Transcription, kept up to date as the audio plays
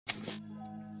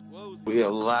We are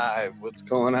live. What's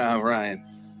going on, Ryan?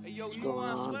 What's going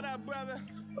on?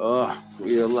 Oh,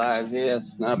 we are live here.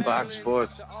 It's not Box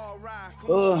Sports.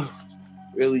 Oh,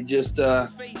 really just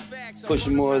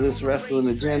pushing more of this wrestling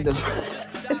agenda.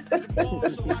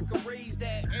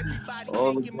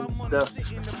 All the good stuff.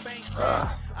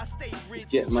 Just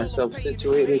getting myself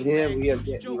situated here. We are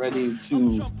getting ready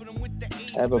to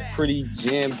have a pretty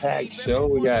jam-packed show.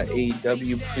 We got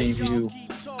AEW preview.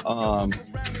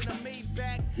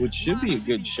 Which should be a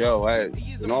good show.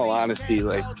 In all honesty,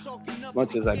 like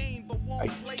much as I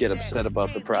get upset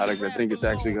about the product, I think it's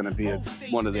actually going to be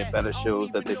one of their better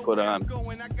shows that they put on.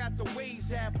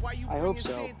 I hope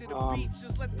so. Man,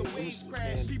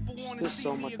 there's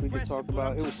so much we could talk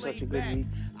about. It was such a good week,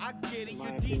 in my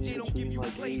opinion, between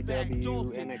like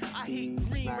AEW, NXT,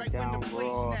 SmackDown,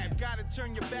 Raw.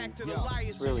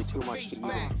 Really too much to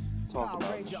even talk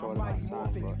about in a short amount of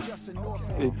time. But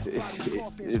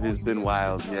it has been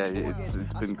wild. Yeah,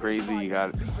 it's been crazy. You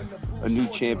got a new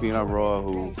champion on Raw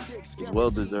who is well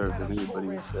deserved, and anybody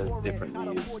who says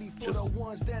differently is just,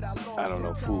 I don't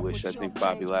know, foolish. I think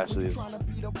Bobby Lashley is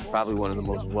probably one of the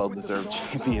most well deserved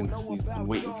champions. He's been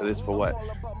waiting for this for what?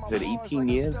 Is it 18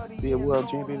 years to be a world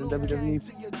champion in WWE?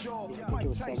 yeah, I think it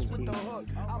was 17.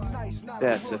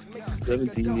 Yeah,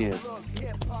 17 years.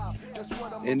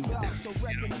 And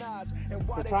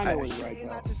The timing was right,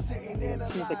 though. I mean,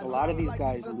 it seems like a lot of these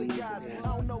guys leave,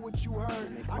 and when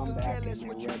they come back and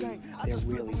they're ready, they're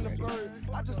really ready.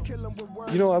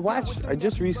 I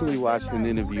just recently watched an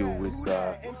interview with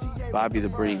Bobby the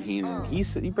Brain Heenan. He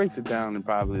breaks it down in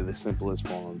probably the simplest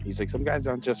form. He's like, some guys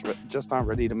aren't just aren't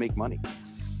ready to make money.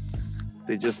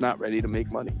 They're just not ready to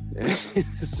make money.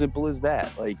 As simple as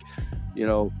that. Like,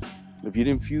 if you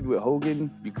didn't feud with Hogan,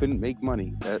 you couldn't make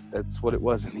money. That's what it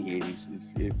was in the 80s.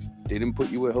 If they didn't put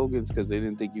you with Hogan, it's because they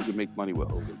didn't think you could make money with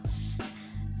Hogan.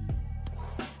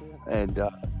 And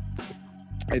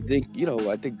I think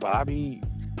Bobby,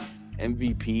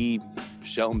 MVP,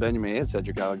 Shelton Benjamin, and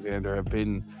Cedric Alexander have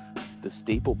been the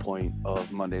staple point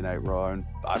of Monday Night Raw, and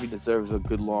Bobby deserves a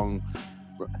good long.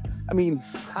 I mean,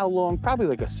 how long? Probably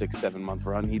like a 6-7 month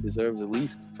run. He deserves at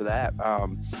least for that.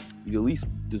 He at least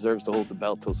deserves to hold the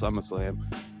belt till SummerSlam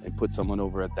and put someone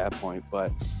over at that point.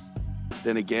 But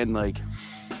then again,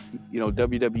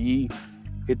 WWE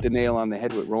hit the nail on the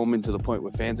head with Roman to the point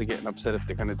where fans are getting upset if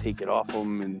they're going to take it off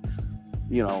him. And,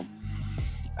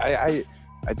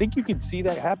 I think you could see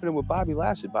that happening with Bobby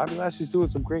Lashley. Bobby Lashley's doing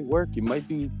some great work. You might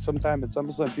be sometime at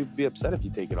SummerSlam, people be upset if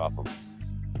you take it off him.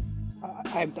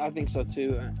 I think so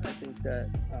too. I think that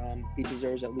he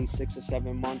deserves at least 6 or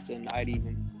 7 months, and I'd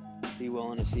even be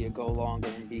willing to see it go longer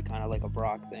and be kind of like a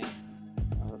Brock thing.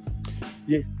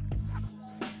 Yeah.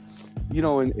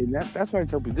 And that's why I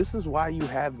tell people, this is why you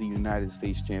have the United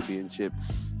States Championship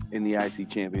and the IC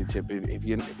Championship. If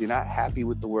you're not happy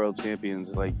with the World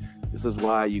Champions, like, this is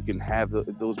why you can have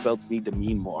those belts need to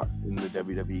mean more in the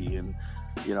WWE. And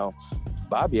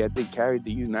Bobby, I think, carried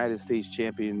the United States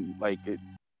Champion like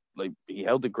he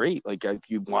held it great. Like,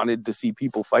 you wanted to see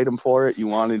people fight him for it. You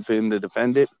wanted for him to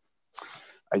defend it.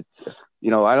 I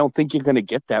don't think you're going to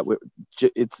get that.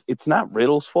 It's not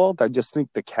Riddle's fault. I just think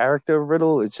the character of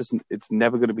Riddle, it's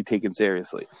never going to be taken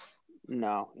seriously.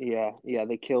 No, yeah,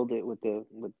 they killed it with the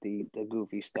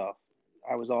goofy stuff.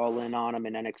 I was all in on him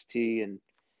in NXT, and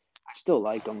I still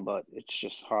like him, but it's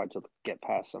just hard to get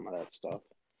past some of that stuff.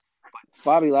 But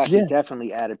Bobby Lashley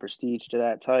definitely added prestige to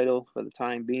that title for the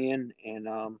time being, and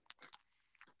I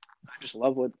just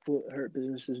love what Hurt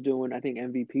Business is doing. I think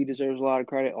MVP deserves a lot of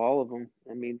credit. All of them.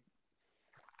 I mean,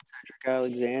 Cedric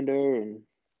Alexander and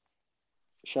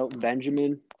Shelton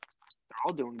Benjamin, they're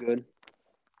all doing good.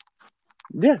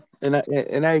 Yeah,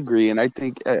 and I agree, and I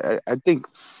think as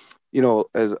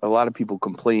a lot of people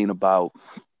complain about,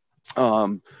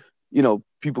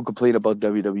 people complain about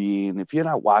WWE, and if you're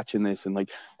not watching this, and like,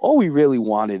 all we really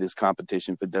wanted is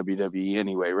competition for WWE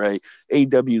anyway, right?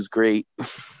 AEW is great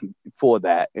for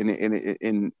that, and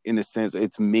in a sense,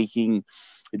 it's making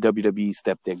WWE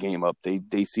step their game up.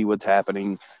 They see what's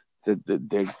happening.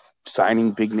 They're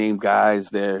signing big name guys.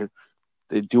 They're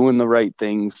doing the right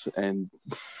things, and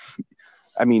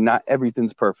I mean, not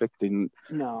everything's perfect, and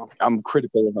no, I'm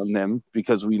critical of them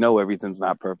because we know everything's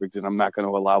not perfect, and I'm not going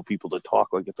to allow people to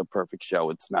talk like it's a perfect show.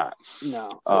 It's not.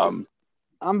 No. I'm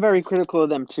very critical of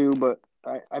them too, but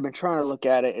I've been trying to look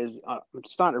at it as I'm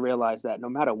starting to realize that no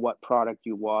matter what product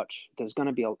you watch, there's going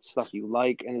to be stuff you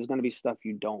like, and there's going to be stuff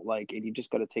you don't like, and you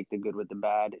just got to take the good with the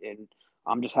bad. And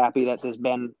I'm just happy that there's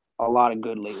been a lot of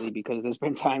good lately, because there's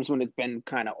been times when it's been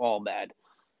kind of all bad.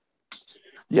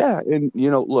 Yeah, and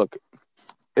look,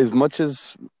 as much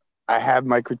as I have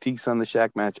my critiques on the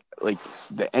Shaq match. Like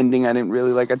the ending, I didn't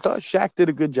really like. I thought Shaq did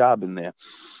a good job in there.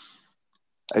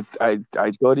 I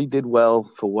thought he did well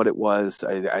for what it was.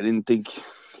 I didn't think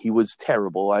he was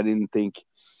terrible. I didn't think,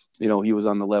 he was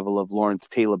on the level of Lawrence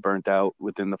Taylor burnt out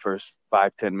within the first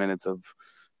 5-10 minutes of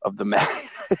the match.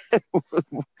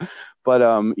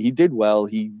 But he did well.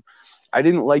 I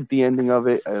didn't like the ending of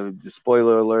it.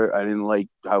 Spoiler alert, I didn't like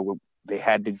how they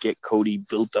had to get Cody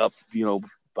built up,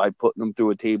 by putting him through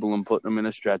a table and putting him in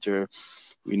a stretcher.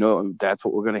 We know that's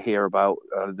what we're going to hear about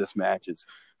this match is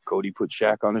Cody put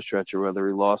Shaq on a stretcher, whether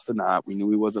he lost or not. We knew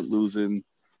he wasn't losing.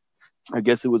 I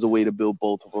guess it was a way to build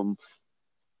both of them.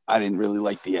 I didn't really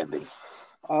like the ending.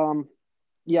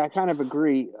 Yeah, I kind of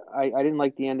agree. I didn't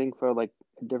like the ending for like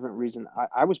a different reason.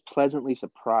 I was pleasantly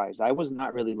surprised. I was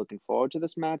not really looking forward to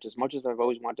this match as much as I've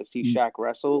always wanted to see Shaq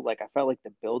wrestle. Like I felt like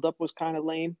the buildup was kind of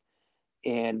lame.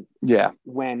 And yeah,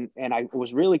 and I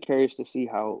was really curious to see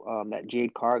how that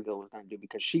Jade Cargill was going to do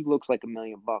because she looks like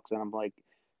 $1,000,000, and I'm like,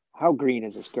 how green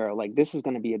is this girl? Like this is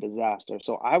going to be a disaster.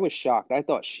 So I was shocked. I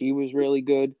thought she was really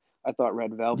good. I thought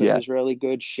Red Velvet yeah, was really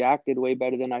good. Shaq did way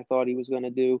better than I thought he was going to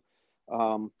do.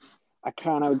 Um, I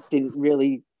kind of didn't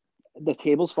really. The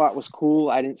table spot was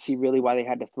cool. I didn't see really why they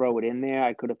had to throw it in there.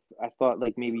 I thought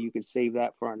like maybe you could save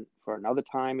that for another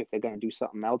time if they're going to do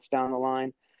something else down the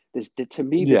line. To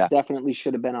me, this yeah. definitely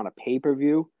should have been on a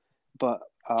pay-per-view, but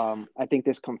I think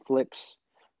this conflicts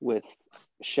with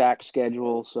Shaq's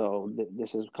schedule, so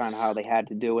this is kind of how they had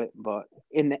to do it. But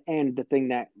in the end, the thing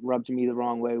that rubbed me the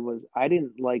wrong way was I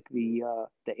didn't like the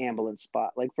ambulance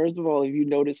spot. Like, first of all, if you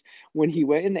notice when he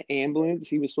went in the ambulance,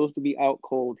 he was supposed to be out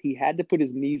cold. He had to put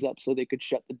his knees up so they could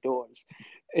shut the doors,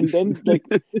 and then like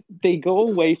they go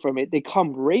away from it. They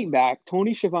come right back.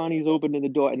 Tony Schiavone's opening the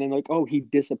door, and then like, oh, he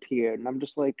disappeared. And I'm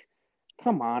just like,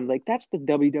 come on, like that's the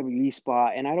WWE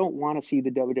spot, and I don't want to see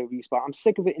the WWE spot. I'm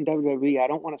sick of it in WWE. I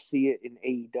don't want to see it in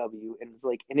AEW. And it's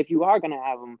like, and if you are gonna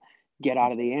have him get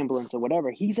out of the ambulance or whatever,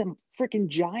 he's a freaking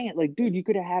giant. Like, dude, you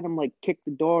could have had him like kick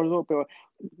the doors open. Or,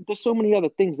 there's so many other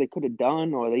things they could have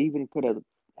done, or they even could have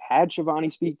had Schiavone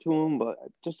speak to him, but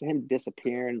just him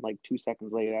disappearing like 2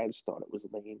 seconds later, I just thought it was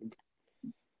lame.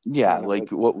 Yeah, Kind of like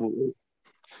what?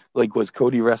 Like was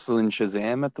Cody wrestling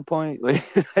Shazam at the point? Like,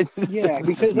 yeah,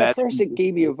 because at first it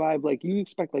gave me a vibe like you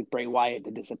expect like Bray Wyatt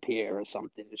to disappear or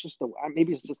something. It's just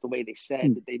maybe it's just the way they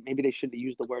said that maybe they shouldn't have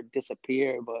used the word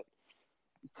disappear, but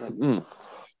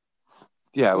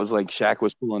yeah, it was like Shaq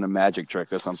was pulling a magic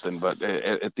trick or something. But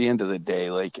at the end of the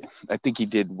day, like I think he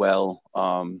did well.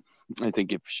 I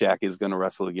think if Shaq is going to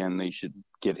wrestle again, they should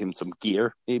get him some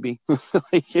gear, maybe.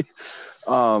 Like,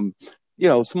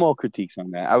 small critiques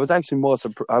on that. I was actually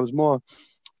I was more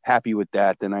happy with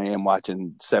that than I am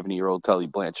watching 70-year-old Tully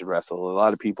Blanchard wrestle. A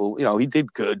lot of people, he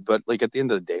did good, but like at the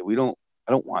end of the day, I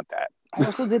don't want that. I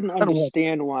also didn't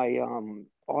understand why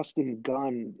Austin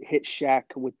Gunn hit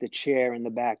Shaq with the chair in the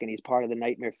back and he's part of the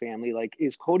Nightmare family. Like,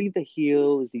 is Cody the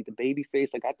heel? Is he the baby face?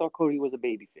 Like, I thought Cody was a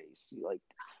baby face. Like,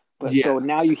 but Yeah, so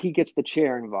now he gets the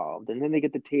chair involved and then they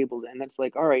get the tables and it's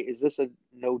like, all right, is this a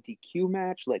no DQ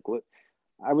match? Like what?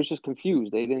 I was just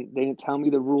confused. They didn't tell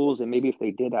me the rules and maybe if they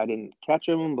did, I didn't catch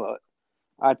them, but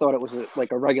I thought it was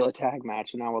like a regular tag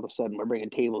match, and now all of a sudden we're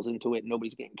bringing tables into it, and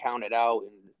nobody's getting counted out,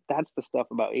 and that's the stuff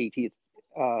about AEW.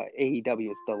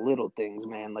 It's the little things,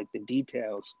 man, like the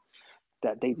details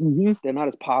that they're not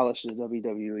as polished as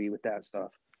WWE with that stuff.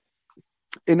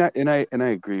 and I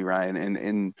agree, Ryan.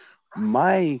 And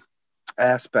my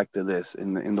aspect of this,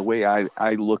 and the way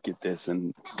I look at this,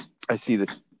 and I see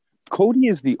that Cody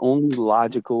is the only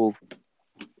logical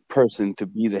person to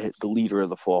be the leader of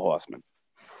the Four Horsemen.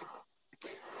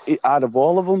 Out of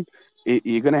all of them,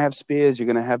 you're going to have Spears, you're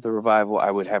going to have the Revival.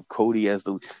 I would have Cody as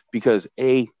because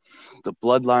the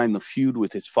bloodline, the feud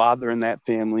with his father and that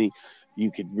family,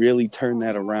 you could really turn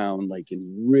that around, like,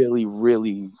 and really,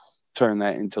 really turn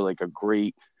that into like a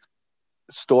great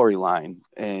storyline.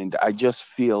 And I just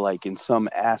feel like in some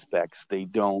aspects they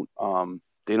don't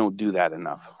do that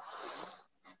enough.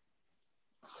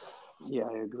 Yeah,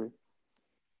 I agree.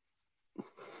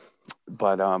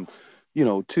 But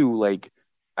too, like,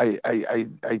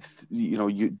 this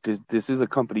is a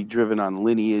company driven on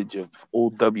lineage of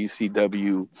old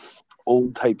WCW,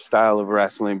 old type style of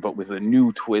wrestling, but with a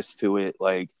new twist to it.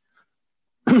 Like,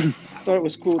 I thought it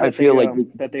was cool that I feel like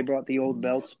that they brought the old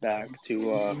belts back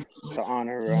to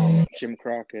honor Jim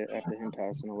Crockett after him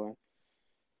passing away.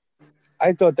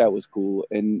 I thought that was cool,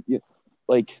 and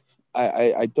like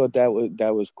I thought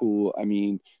that was cool. I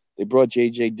mean, they brought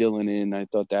JJ Dillon in. I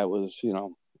thought that was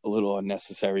a little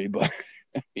unnecessary, but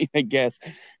I mean, I guess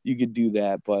you could do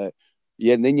that. But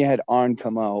yeah, and then you had Arn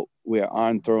come out, where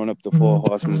Arn throwing up the Four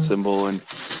Horsemen symbol, and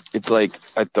It's like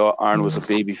I thought Arn was a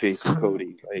babyface with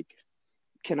Cody. Like,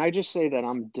 Can I just say that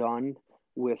I'm done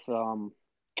with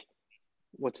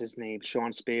what's his name,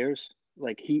 Sean Spears?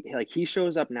 He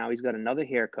shows up now. He's got another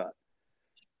haircut.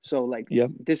 So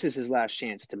yep. this is his last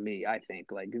chance to me. I think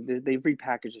they've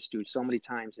repackaged this dude so many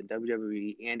times in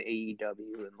WWE and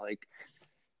AEW, and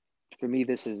for me,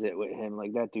 this is it with him.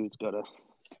 Like that dude's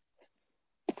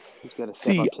he's gotta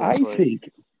step See, up to the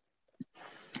plate.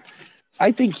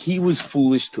 I think he was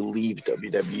foolish to leave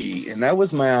WWE, and that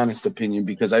was my honest opinion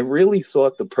because I really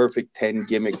thought the Perfect 10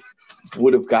 gimmick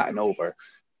would have gotten over,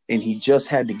 and he just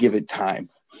had to give it time.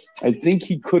 I think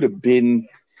he could have been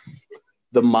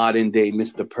the modern day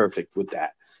Mr. Perfect with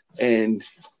that. And,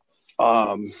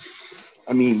 I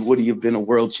mean, would he have been a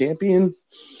world champion?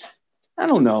 I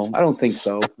don't know. I don't think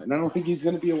so. And I don't think he's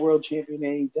going to be a world champion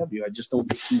in AEW. I just don't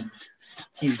think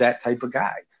he's that type of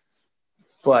guy.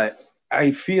 But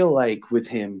I feel like with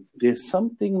him, there's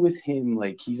something with him,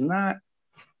 like he's not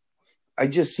 – I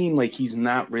just seem like he's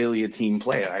not really a team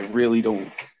player. I really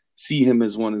don't see him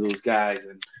as one of those guys.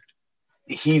 And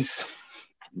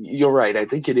you're right. I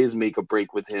think it is make or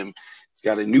break with him. He's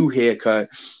got a new haircut.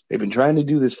 They've been trying to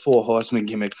do this Four Horsemen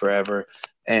gimmick forever.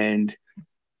 And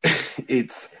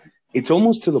it's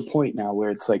almost to the point now where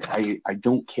it's like I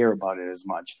don't care about it as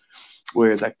much.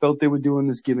 Whereas I felt they were doing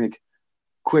this gimmick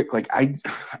quick. Like I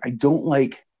don't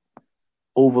like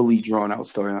overly drawn out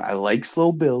storylines. I like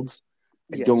slow builds.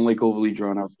 I don't like overly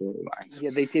drawn out storylines.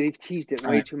 Yeah, they've teased it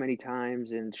way too many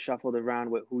times and shuffled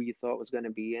around with who you thought was going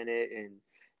to be in it, and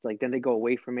then they go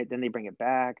away from it, then they bring it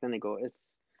back, then they go. It's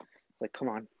like, come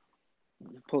on,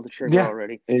 pull the trigger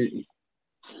already. And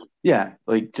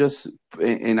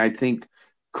I think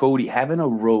Cody having a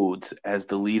Rhodes as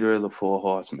the leader of the Four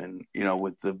Horsemen,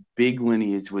 with the big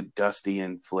lineage with Dusty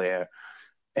and Flair,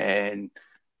 and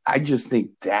I just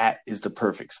think that is the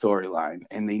perfect storyline,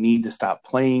 and they need to stop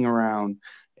playing around.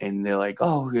 And they're like,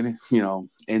 "Oh, we're gonna,"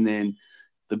 and then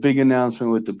the big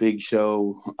announcement with the Big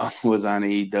Show was on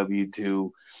AEW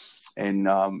too, and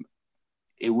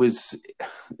it was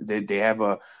they have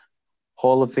a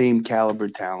Hall of Fame caliber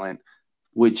talent,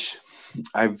 which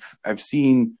I've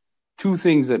seen two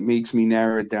things that makes me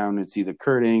narrow it down. It's either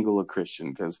Kurt Angle or Christian,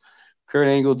 because Kurt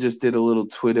Angle just did a little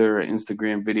Twitter or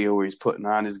Instagram video where he's putting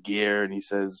on his gear and he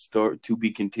says to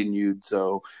be continued.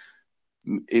 So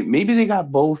maybe they got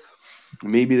both.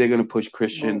 Maybe they're going to push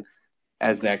Christian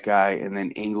as that guy, and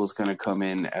then Angle's going to come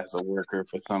in as a worker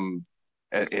for some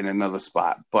in another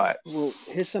spot. But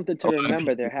here's something to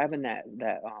remember: they're having that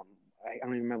I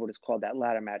don't even remember what it's called, that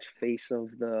ladder match, Face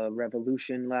of the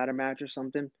Revolution ladder match or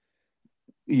something.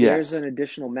 Yes. There's an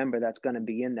additional member that's going to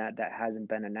be in that hasn't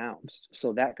been announced.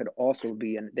 So that could also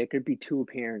be, and there could be two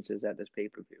appearances at this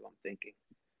pay-per-view, I'm thinking.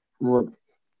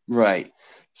 Right.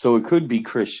 So it could be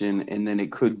Christian, and then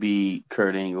it could be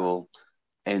Kurt Angle,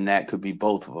 and that could be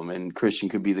both of them. And Christian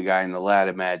could be the guy in the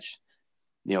ladder match,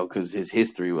 because his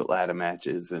history with ladder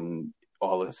matches and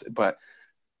all this. But,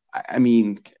 I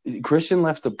mean, Christian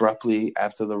left abruptly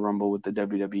after the Rumble with the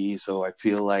WWE, so I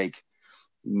feel like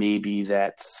maybe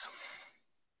that's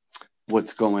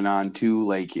what's going on too.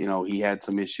 Like, he had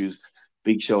some issues.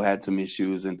 Big Show had some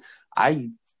issues, and I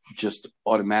just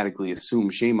automatically assume,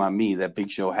 shame on me, that Big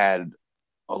Show had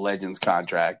a Legends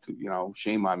contract.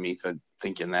 Shame on me for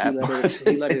thinking that.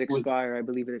 He let it expire. I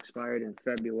believe it expired in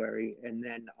February, and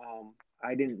then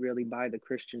I didn't really buy the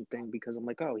Christian thing because I'm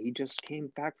like, oh, he just came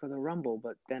back for the Rumble.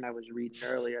 But then I was reading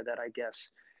earlier that I guess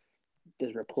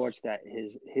there's reports that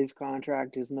his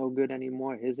contract is no good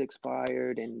anymore. His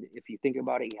expired, and if you think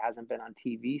about it, he hasn't been on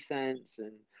TV since.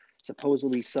 And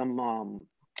supposedly some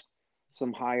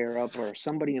higher up or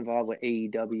somebody involved with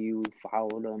AEW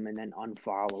followed him and then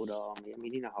unfollowed him. I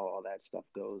mean, you know how all that stuff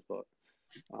goes. But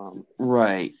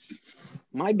right.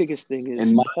 My biggest thing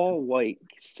is Paul White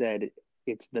said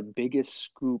it's the biggest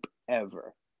scoop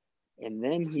ever. And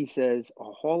then he says, a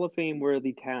Hall of Fame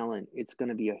worthy talent, it's going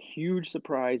to be a huge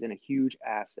surprise and a huge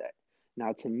asset.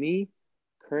 Now, to me,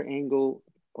 Kurt Angle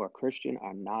or Christian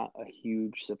are not a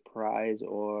huge surprise,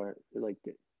 or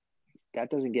that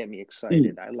doesn't get me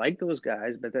excited. I like those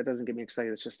guys, but that doesn't get me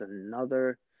excited. It's just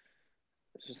another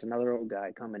old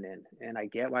guy coming in. And I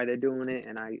get why they're doing it,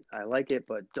 and I like it,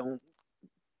 but don't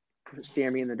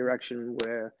steer me in the direction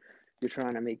where you're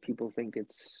trying to make people think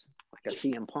it's like a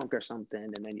CM Punk or something,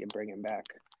 and then you're bringing back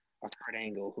a Kurt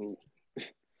Angle who.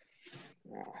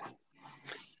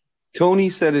 Tony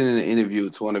said in an interview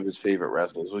it's one of his favorite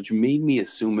wrestlers, which made me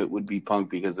assume it would be Punk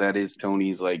because that is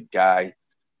Tony's guy,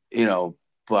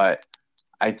 But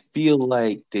I feel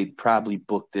like they'd probably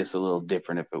book this a little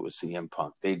different if it was CM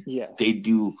Punk. They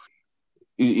do,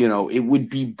 it would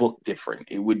be booked different.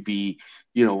 It would be,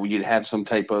 you'd have some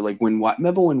type of like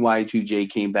remember when Y2J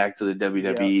came back to the Yeah.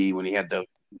 WWE when he had the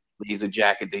laser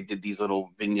jacket, they did these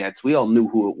little vignettes. We all knew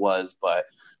who it was, but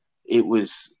it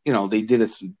was, they did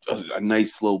a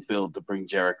nice slow build to bring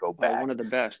Jericho back. One of the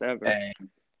best ever. And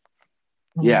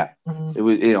yeah, it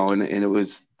was, and it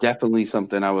was definitely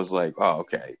something I was like, oh,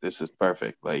 okay, this is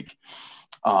perfect. Like,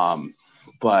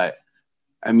 but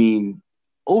I mean,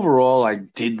 overall, I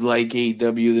did like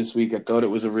AEW this week. I thought it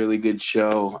was a really good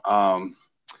show.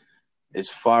 As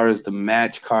far as the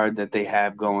match card that they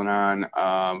have going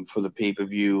on for the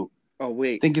pay-per-view, oh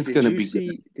wait, I think it's going to be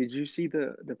good. Did you see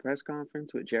the press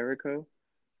conference with Jericho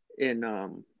in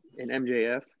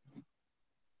MJF?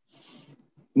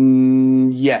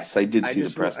 Yes, I did see the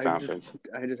press conference.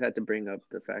 I just had to bring up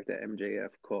the fact that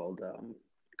MJF called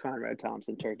Conrad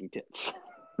Thompson turkey tits.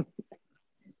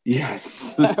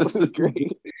 Yes, that was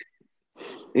great.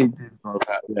 It did both.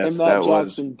 Yes, and Matt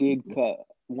Jackson did cut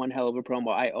one hell of a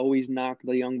promo. I always knock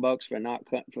the Young Bucks for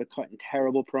cutting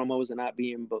terrible promos and not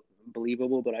being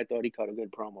believable, but I thought he cut a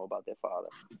good promo about their father.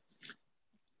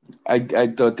 I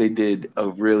thought they did a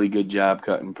really good job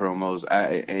cutting promos.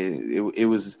 It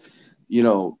was,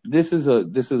 this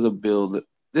is a build.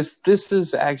 This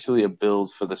is actually a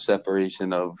build for the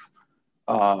separation of,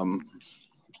 I'm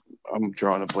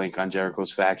drawing a blank on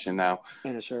Jericho's faction now.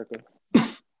 In a circle.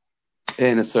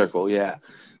 In a circle, yeah.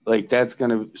 Like that's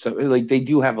gonna, so like they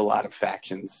do have a lot of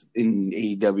factions in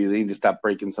AEW. They need to stop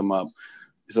breaking some up.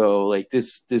 So like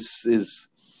this is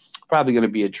probably going to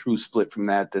be a true split from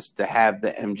that. This to have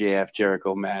the MJF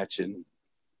Jericho match, and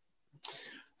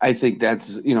I think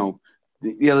that's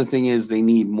the other thing is they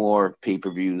need more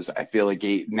pay-per-views. I feel like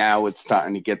now it's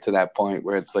starting to get to that point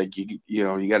where it's like you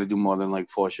got to do more than like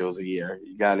 4 shows a year.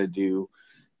 You got to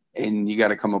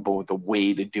come up with a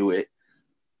way to do it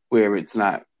where it's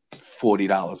not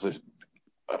 $40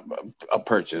 a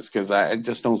purchase, because I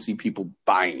just don't see people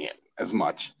buying it as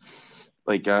much.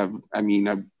 Like I mean,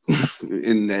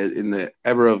 in the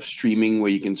era of streaming where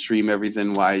you can stream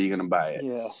everything, why are you going to buy it?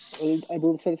 Yeah,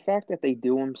 for the fact that they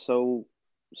do them so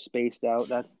spaced out,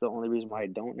 that's the only reason why I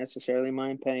don't necessarily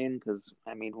mind paying. Because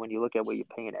I mean, when you look at what you're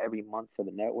paying every month for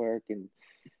the network,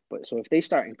 but so if they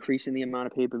start increasing the amount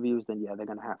of pay-per-views, then yeah, they're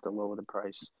going to have to lower the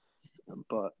price.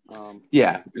 But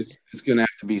yeah, it's going to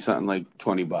have to be something like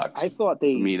 $20. I thought for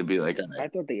me to be like, all right. I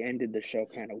thought they ended the show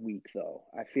kind of weak though.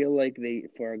 I feel like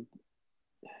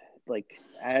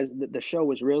as the show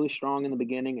was really strong in the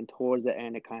beginning, and towards the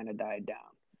end it kind of died down.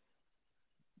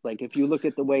 Like if you look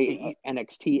at the way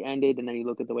NXT ended, and then you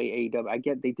look at the way AEW, I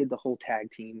get they did the whole tag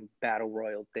team battle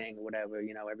royal thing, or whatever,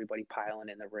 everybody piling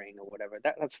in the ring or whatever.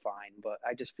 That's fine, but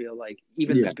I just feel like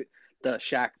even the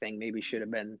Shaq thing maybe should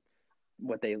have been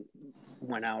what they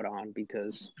went out on,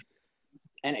 because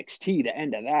NXT, the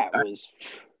end of that was,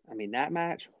 I mean, that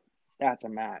match, that's a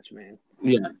match, man.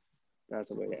 Yeah,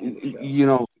 that's a way to end the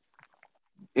show.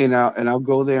 And I'll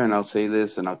go there and I'll say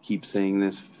this and I'll keep saying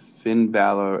this. Finn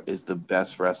Balor is the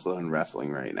best wrestler in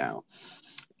wrestling right now.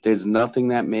 There's nothing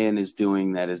that man is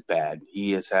doing that is bad.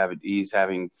 He's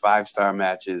having 5-star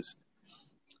matches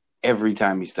every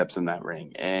time he steps in that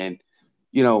ring. And,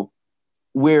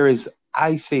 whereas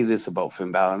I say this about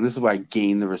Finn Balor, and this is why I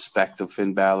gain the respect of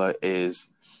Finn Balor,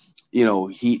 is,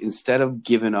 he, instead of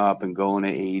giving up and going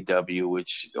to AEW,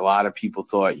 which a lot of people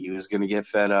thought he was going to get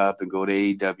fed up and go to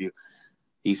AEW,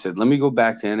 he said, let me go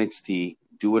back to NXT,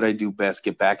 do what I do best,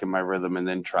 get back in my rhythm, and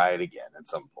then try it again at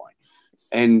some point.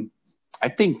 And I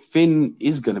think Finn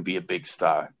is going to be a big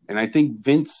star. And I think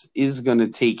Vince is going to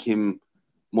take him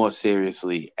more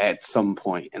seriously at some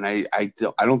point. And I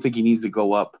don't think he needs to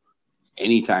go up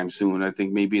anytime soon. I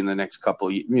think maybe in the next couple,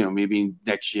 maybe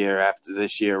next year, after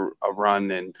this year, a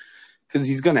run, and because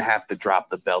he's going to have to drop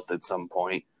the belt at some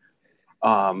point.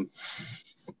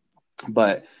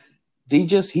 But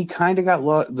he kind of got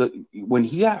lost when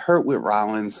he got hurt with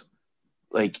Rollins,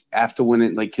 like after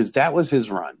winning, like, because that was his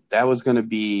run. That was going to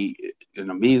be an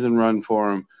amazing run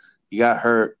for him. He got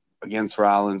hurt against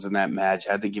Rollins in that match,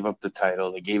 had to give up the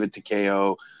title. They gave it to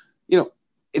KO.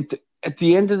 At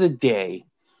the end of the day,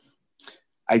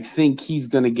 I think he's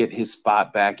going to get his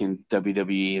spot back in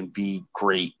WWE and be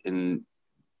great and,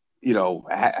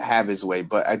 have his way.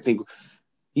 But I think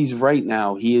he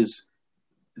is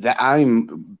that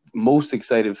I'm most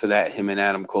excited for that him and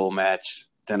Adam Cole match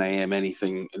than I am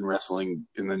anything in wrestling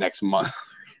in the next month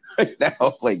right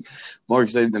now. Like, more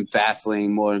excited than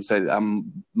Fastlane, more excited.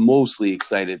 I'm mostly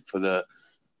excited for the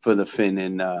Finn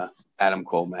and Adam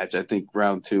Cole match. I think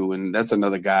round 2, and that's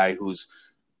another guy who's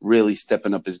really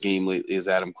stepping up his game lately is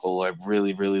Adam Cole. I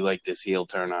really, really like this heel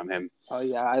turn on him. Oh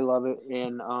yeah, I love it.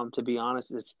 And to be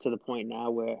honest, it's to the point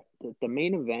now where the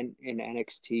main event in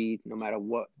NXT, no matter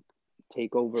what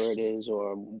takeover it is,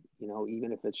 or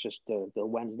even if it's just the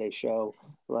Wednesday show,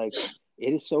 like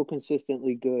it is so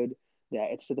consistently good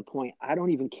that it's to the point I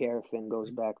don't even care if Finn goes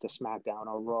back to SmackDown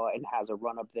or Raw and has a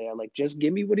run up there. Like, just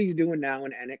give me what he's doing now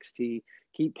in NXT.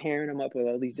 Keep pairing him up with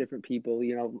all these different people.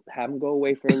 Have him go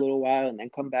away for a little while and then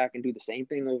come back and do the same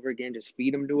thing over again. Just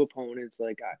feed him to opponents.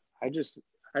 Like, I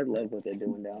love what they're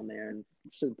doing down there, and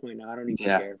it's to the point now I don't even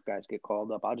Yeah. care if guys get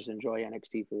called up. I'll just enjoy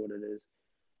NXT for what it is.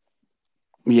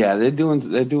 Yeah, they're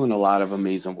doing a lot of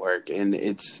amazing work, and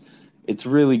it's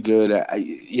really good.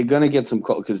 You're gonna get some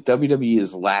because WWE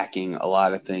is lacking a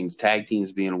lot of things. Tag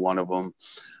teams being one of them.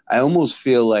 I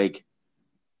feel like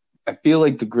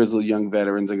the grizzled young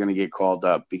veterans are gonna get called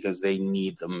up because they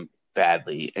need them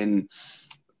badly, and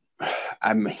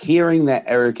I'm hearing that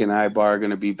Eric and Ibar are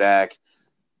gonna be back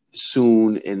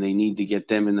soon, and they need to get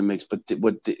them in the mix. But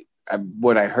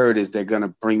what I heard is they're gonna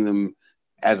bring them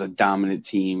as a dominant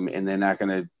team, and they're not going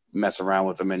to mess around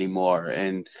with them anymore.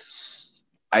 And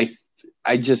I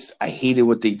hated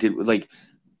what they did. Like,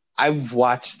 I've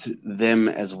watched them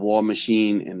as War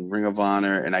Machine and Ring of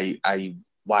Honor, and I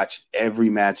watched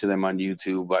every match of them on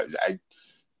YouTube. But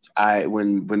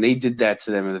when they did that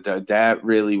to them, that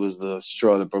really was the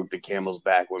straw that broke the camel's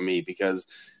back with me, because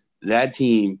that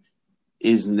team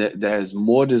that is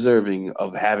more deserving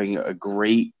of having a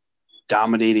great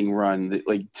dominating run.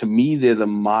 Like, to me, they're the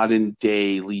modern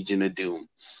day Legion of Doom,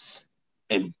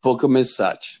 and book them as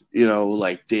such.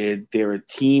 Like, they're a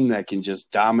team that can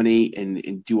just dominate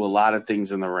and do a lot of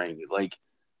things in the ring. Like,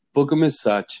 book them as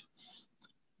such.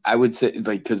 I would say,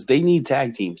 like, because they need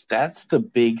tag teams. That's the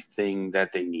big thing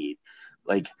that they need.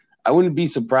 Like, I wouldn't be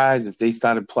surprised if they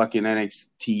started plucking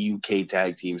NXT UK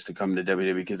tag teams to come to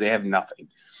WWE, because they have nothing.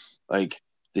 Like,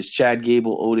 this Chad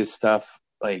Gable Otis stuff,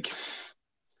 like,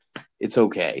 it's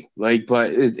okay. Like,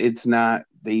 but it's not.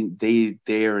 They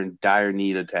are in dire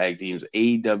need of tag teams.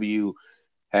 AEW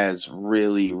has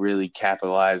really, really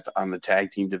capitalized on the tag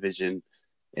team division,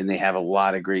 and they have a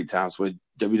lot of great talents. Where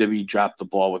WWE dropped the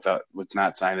ball with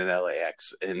not signing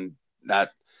LAX, and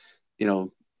not,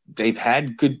 they've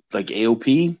had good, like,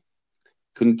 AOP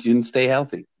couldn't stay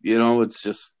healthy. It's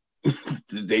just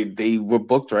they were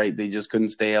booked right. They just couldn't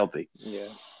stay healthy. Yeah.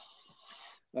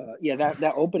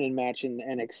 That opening match in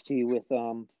NXT with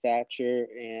Thatcher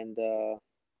and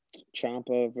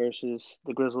Ciampa versus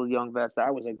the Grizzled Young Vets,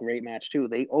 that was a great match too.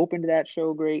 They opened that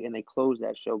show great and they closed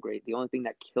that show great. The only thing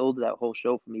that killed that whole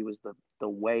show for me was the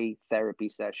way therapy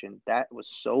session. That was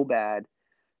so bad.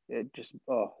 It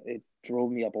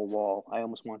drove me up a wall. I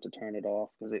almost wanted to turn it off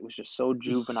because it was just so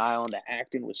juvenile and the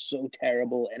acting was so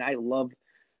terrible. And I love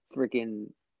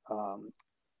freaking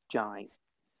Johnny.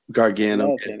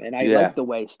 Gargano. Love him, and I like the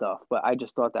way stuff, but I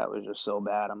just thought that was just so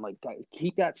bad. I'm like, guys,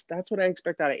 keep that. That's what I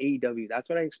expect out of AEW. That's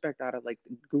what I expect out of, like,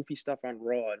 goofy stuff on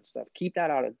Raw and stuff. Keep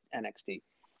that out of NXT.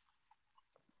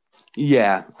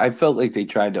 Yeah, I felt like they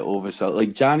tried to oversell.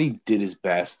 Like, Johnny did his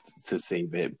best to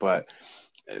save it, but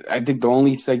I think the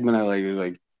only segment I like was,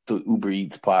 like, the Uber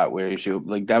Eats part where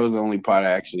that was the only part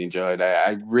I actually enjoyed.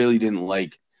 I really didn't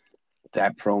like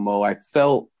that promo. I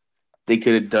felt they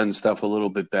could have done stuff a little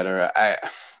bit better.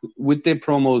 With their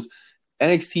promos,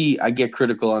 NXT, I get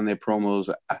critical on their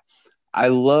promos. I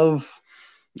love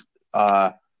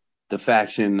the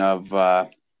faction of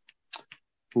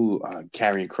who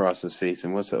Karrion Kross is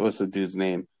facing. What's the dude's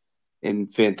name? In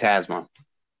Phantasma.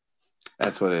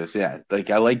 That's what it is. Yeah,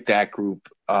 like, I like that group.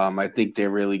 I think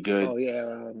they're really good. Oh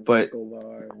yeah, but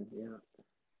Escobar, yeah.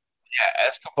 Yeah,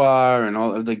 Escobar and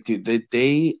all, like, dude,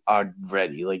 they are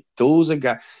ready. Like, those are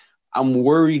guys. I'm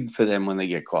worried for them when they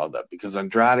get called up, because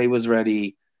Andrade was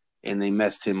ready and they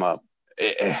messed him up.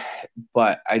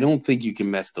 But I don't think you can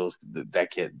mess those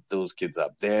kids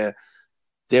up. They're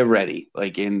ready.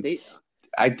 Like,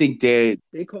 I think they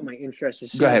caught my interest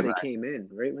as soon as they came in.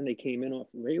 Right when he came in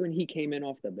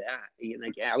off the bat.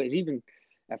 Like, I was even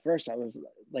at first, I was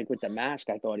like, with the mask,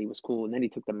 I thought he was cool, and then he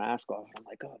took the mask off, and I'm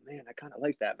like, oh man, I kind of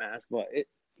like that mask, but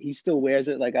he still wears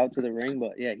it, like, out to the ring.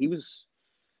 But yeah, he was.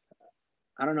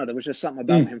 I don't know. There was just something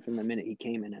about him from the minute he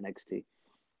came in NXT.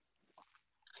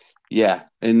 Yeah,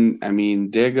 and I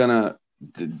mean, they're gonna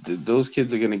those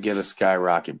kids are gonna get a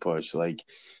skyrocket push. Like,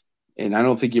 and I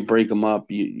don't think you break them up.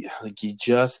 WWE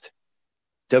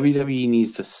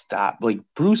needs to stop. Like,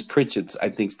 Bruce Pritchard's, I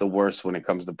think, is the worst when it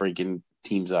comes to breaking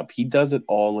teams up. He does it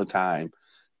all the time,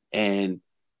 and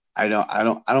I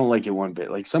don't like it one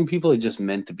bit. Like, some people are just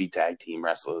meant to be tag team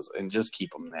wrestlers, and just keep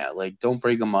them there. Like, don't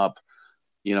break them up.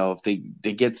 if they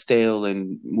get stale,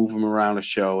 and move them around a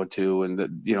show or two, and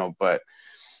but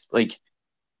like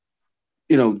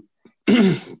you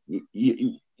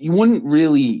wouldn't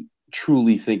really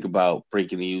truly think about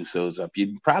breaking the Usos up.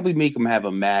 You'd probably make them have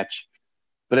a match,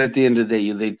 but at the end of the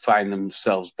day, they'd find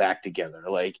themselves back together.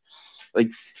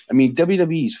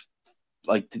 WWE's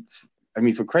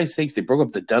for Christ's sakes, they broke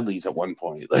up the Dudleys at one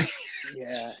point.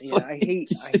 Yeah. I hate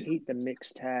the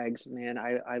mixed tags, man.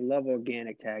 I love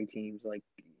organic tag teams, like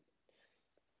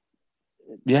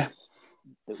yeah,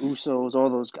 the Usos, all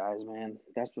those guys, man.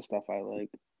 That's the stuff I like.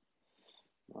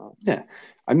 Yeah,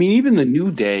 even the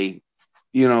New Day,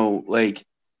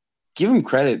 give them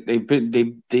credit. They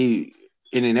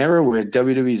in an era where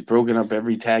WWE's broken up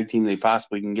every tag team they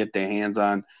possibly can get their hands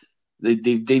on.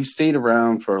 They've stayed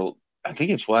around for, I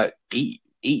think it's 8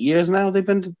 years now. They've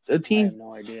been a team. I have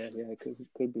no idea. Yeah, it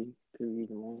could be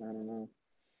even more. I don't know.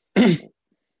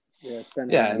 Yeah, it's been.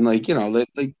 Yeah, and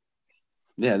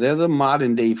they're the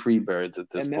modern day Freebirds at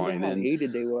this point. Remember how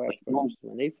hated they were at first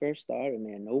when they first started,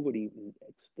 man.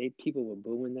 People were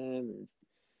booing them, and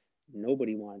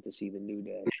nobody wanted to see the New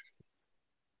Day.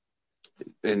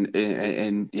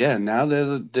 And yeah, now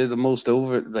they're the most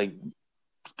over,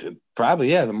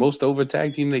 probably the most over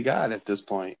tag team they got at this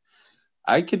point.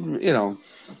 I could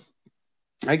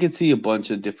see a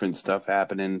bunch of different stuff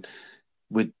happening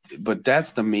but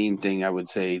that's the main thing I would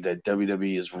say that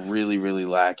WWE is really, really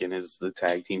lacking, is the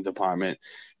tag team department.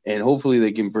 And hopefully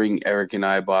they can bring Eric and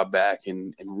Ibob back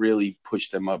and really push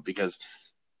them up, because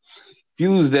if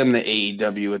you lose them to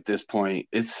AEW at this point,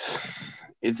 it's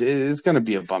going to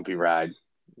be a bumpy ride.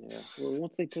 Yeah. Well,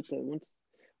 once they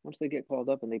get called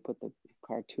up and they put the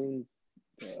cartoon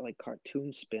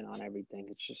spin on everything,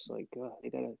 it's just like, they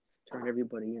got to turn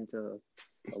everybody into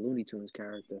a Looney Tunes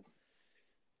character.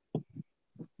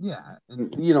 Yeah,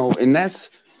 and that's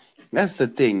the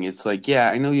thing. It's like,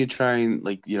 I know you're trying,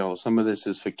 some of this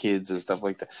is for kids and stuff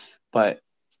like that, but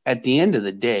at the end of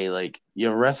the day,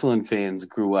 your wrestling fans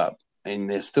grew up and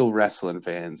they're still wrestling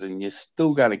fans, and you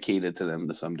still got to cater to them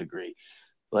to some degree.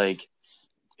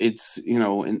 It's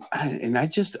and I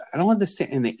don't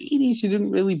understand. In the 80s, you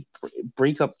didn't really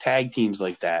break up tag teams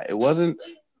like that. It wasn't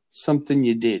something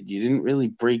you did. You didn't really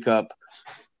break up.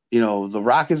 The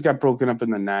Rockets got broken up in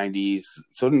the 90s,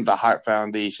 so did the Hart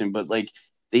Foundation, but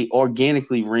they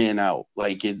organically ran out.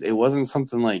 It wasn't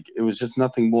something it was just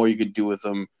nothing more you could do with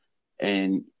them,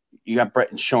 and you got Bret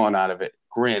and Shawn out of it,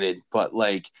 granted, but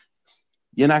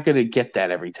you're not going to get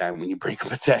that every time when you break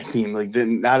up a tag team.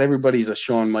 Not everybody's a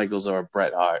Shawn Michaels or a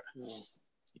Bret Hart.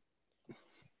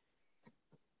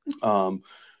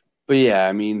 But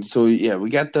yeah, so yeah, we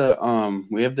got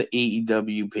we have the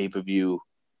AEW pay-per-view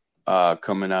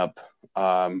coming up.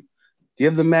 Do you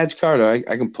have the match card?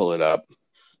 I can pull it up.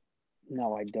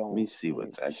 No, I don't. Let me see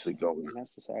what's actually going on.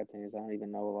 That's the sad thing, is I don't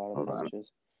even know a lot of the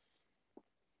matches.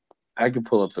 I can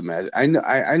pull up the match. I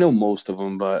know most of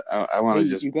them, but I want to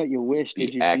just. You got your wish.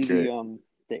 Did you see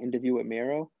the interview with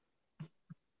Miro?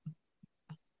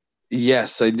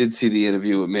 Yes, I did see the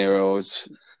interview with Miro. It's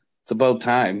about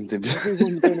time.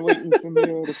 Everyone's been waiting for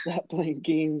Miro to stop playing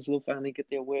games. They'll finally get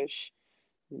their wish.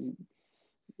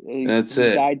 That's he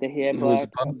it. Dyed the hair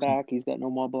back. He's got no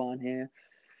more blonde hair.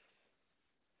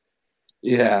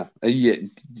 Yeah.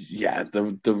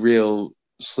 The real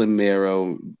Slim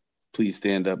Miro, please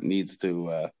stand up, needs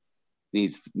to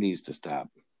stop.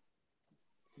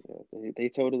 Yeah, they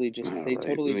totally just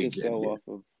go off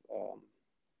of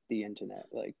the internet.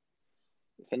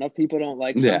 If enough people don't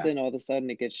like something, all of a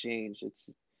sudden it gets changed. It's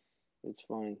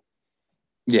funny.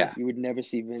 Yeah, you would never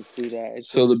see Vince do that.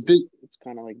 It's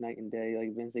kind of like night and day.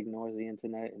 Vince ignores the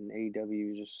internet, and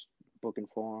AEW is just booking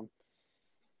for him.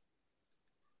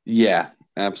 Yeah,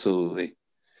 absolutely.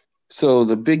 So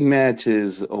the big match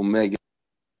is Omega.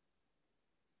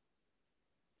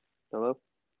 Hello?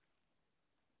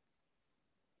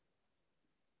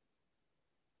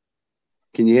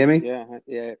 Can you hear me? Yeah,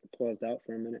 it paused out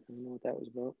for a minute. I don't know what that was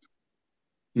about.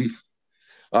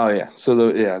 Oh yeah, so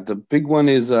the big one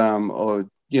is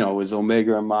is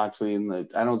Omega and Moxley, and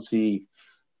I don't see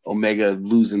Omega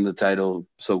losing the title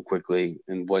so quickly,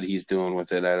 and what he's doing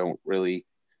with it, I don't really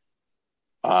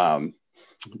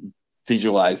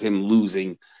visualize him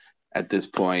losing at this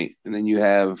point. And then you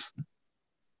have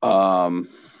the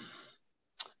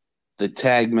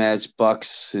tag match,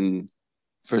 Bucks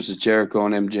versus Jericho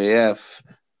and MJF.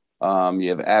 You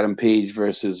have Adam Page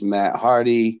versus Matt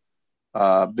Hardy.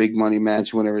 Big money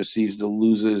match. Winner receives the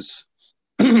losers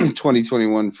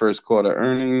 2021 first quarter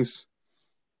earnings.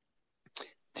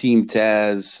 Team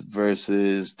Taz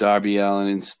versus Darby Allin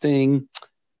and Sting.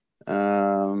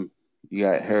 You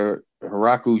got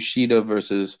Hiraku Shida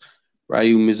versus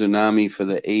Ryu Mizunami for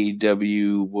the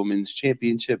AEW Women's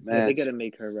Championship Yeah, they match. got to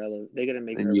make her relevant. They got to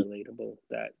make And her relatable.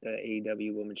 That the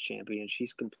AEW Women's Champion,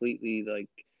 she's completely like.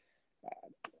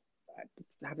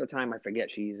 Half the time I forget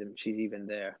she's even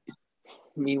there.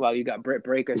 Meanwhile, you got Britt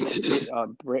Baker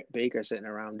sitting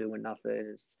around doing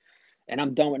nothing. And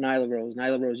I'm done with Nyla Rose.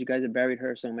 Nyla Rose, you guys have buried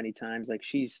her so many times. Like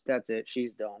that's it.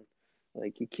 She's done.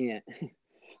 Like you can't.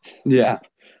 yeah,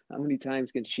 How many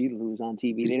times can she lose on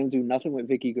TV? They don't do nothing with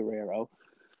Vicky Guerrero.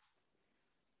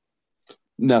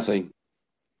 nothing.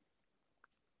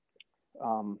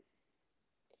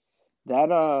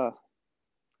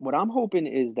 What I'm hoping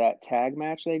is that tag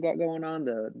match they got going on,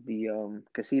 the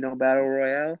Casino Battle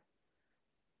Royale.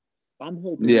 I'm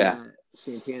hoping that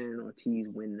Santana and Ortiz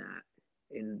win that,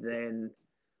 and then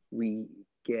we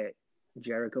get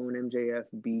Jericho and MJF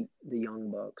beat the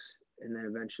Young Bucks, and then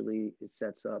eventually it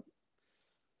sets up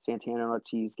Santana and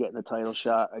Ortiz getting the title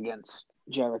shot against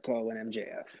Jericho and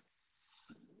MJF.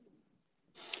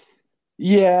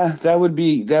 Yeah, that would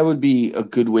be a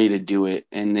good way to do it,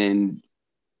 and then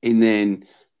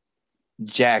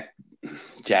Jack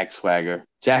Swagger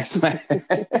goes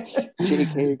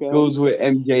with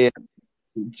MJF.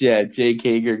 Yeah, Jake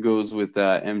Hager goes with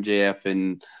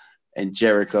MJF and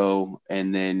Jericho,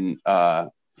 and then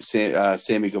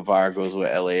Sammy Guevara goes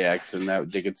with LAX, and that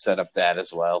they could set up that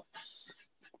as well.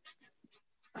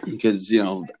 Because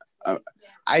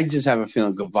I just have a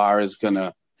feeling Guevara's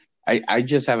gonna. I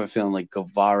just have a feeling like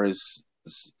Guevara's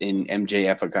and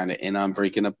MJF are kind of in on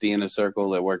breaking up the inner circle.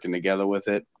 They're working together with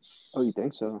it. Oh, you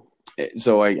think so?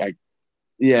 So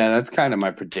yeah, that's kind of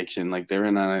my prediction. Like they're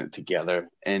in on it together,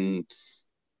 and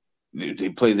they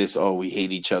play this, oh, we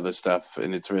hate each other stuff,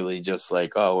 and it's really just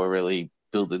like, oh, we're really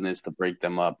building this to break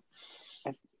them up.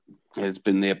 It's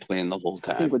been their plan the whole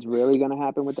time. I think what's really going to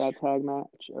happen with that tag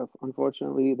match,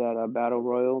 unfortunately, that Battle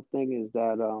Royal thing is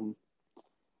that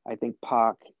I think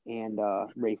Pac and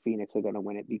Ray Phoenix are going to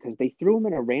win it because they threw him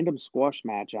in a random squash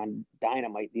match on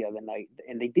Dynamite the other night,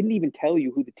 and they didn't even tell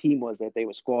you who the team was that they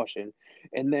were squashing.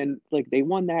 And then, like, they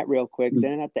won that real quick. Mm-hmm.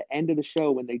 Then at the end of the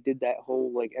show, when they did that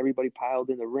whole, like, everybody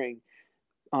piled in the ring,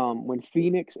 when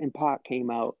Phoenix and Pac came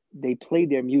out, they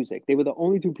played their music. They were the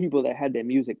only two people that had their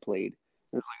music played.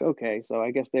 It's like, okay, so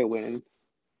I guess they're winning.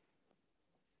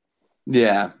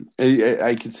 Yeah,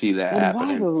 I could see that and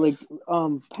happening. Why though? Like,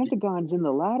 Pentagon's in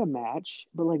the ladder match,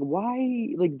 but like, why?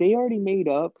 Like, they already made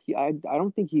up. I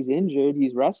don't think he's injured.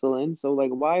 He's wrestling. So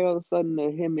like, why all of a sudden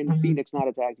him and Phoenix not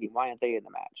a tag team? Why aren't they in the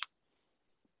match?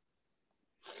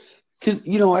 Because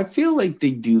I feel like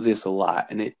they do this a lot,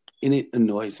 and it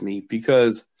annoys me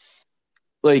because,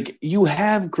 like, you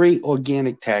have great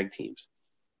organic tag teams.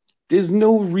 There's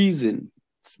no reason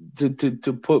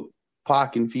to put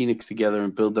Pac and Phoenix together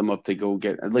and build them up to go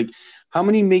get, like, how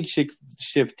many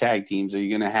makeshift tag teams are you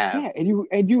gonna have? Yeah, and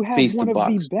you have one of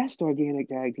the best organic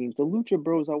tag teams. The Lucha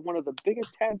Bros are one of the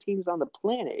biggest tag teams on the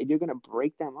planet, and you're gonna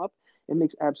break them up. It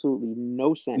makes absolutely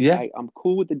no sense. Yeah. I'm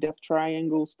cool with the Death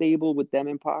Triangle stable with them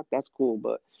and Pac. That's cool,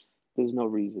 but there's no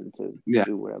reason to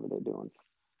do whatever they're doing.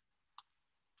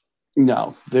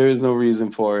 No, there is no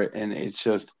reason for it, and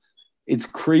it's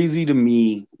crazy to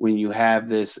me when you have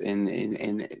this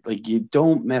and like, you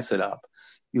don't mess it up.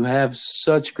 You have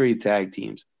such great tag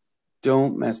teams.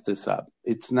 Don't mess this up.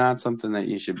 It's not something that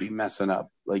you should be messing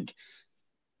up. Like,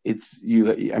 it's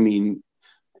you. I mean,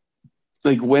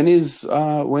 like, when is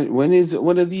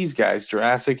one of these guys,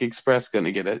 Jurassic Express,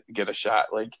 gonna get a shot?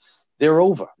 Like, they're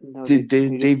over. No,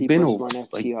 they've been over.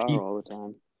 Like, all the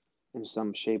time, in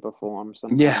some shape or form,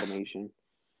 some combination.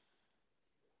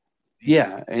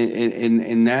 Yeah,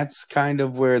 and that's kind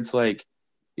of where it's like,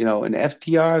 in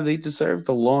FTR, they deserved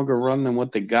a longer run than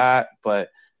what they got, but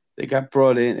they got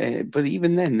brought in. But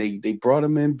even then, they brought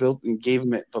him in, built and gave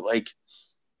him it. But like,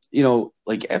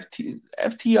 like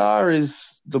FTR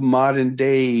is the modern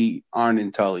day Arn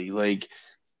and Tully. Like,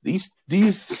 these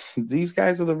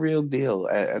guys are the real deal.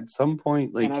 At some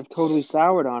point, like, and I've totally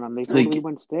soured on them. They totally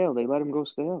went stale. They let them go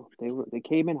stale. They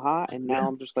came in hot, and now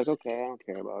I'm just like, okay, I don't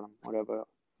care about them. Whatever.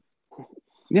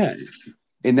 Yeah,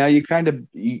 and now you kind of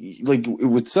like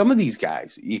with some of these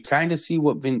guys, you kind of see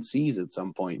what Vince sees at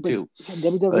some point too.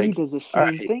 WWE does the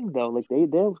same thing though. Like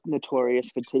they're notorious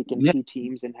for taking two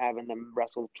teams and having them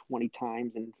wrestle 20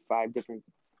 times in 5 different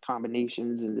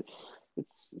combinations, and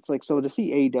it's like, so to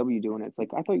see AEW doing it, it's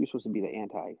like, I thought you were supposed to be the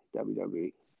anti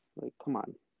WWE. Like, come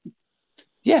on.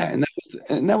 Yeah,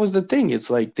 and that was the thing. It's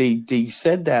like they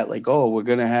said that, like, oh, we're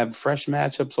gonna have fresh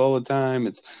matchups all the time.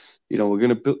 It's we're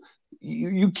gonna build.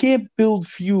 You can't build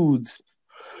feuds.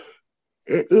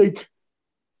 Like,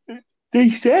 They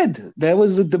said that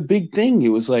was the big thing. It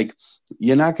was like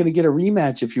you're not going to get a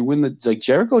rematch if you win the. Like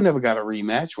Jericho never got a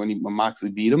rematch when Moxley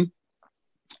beat him,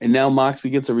 and now Moxley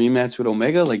gets a rematch with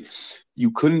Omega. Like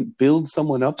you couldn't build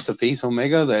someone up to face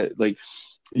Omega. That like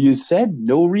you said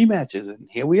no rematches, and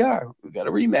here we are. We got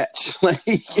a rematch. Like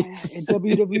And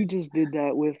WWE just did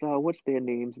that with what's their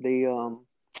names? They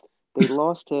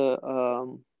lost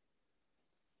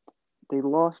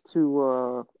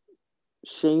to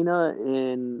Shayna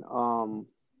and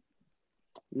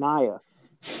Nia.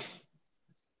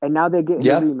 And now they're getting a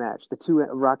yep. rematch. The two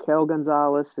Raquel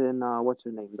Gonzalez and what's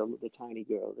her name? The tiny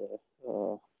girl there.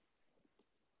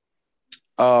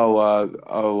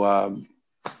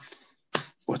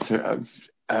 What's her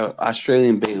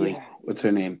Australian Bailey? Yeah, What's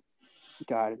her name?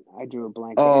 God, I drew a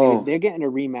blank. But anyways, Oh, they're getting a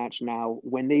rematch now.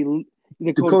 When the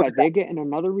Dakota Dakota. Kai, they're getting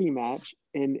another rematch,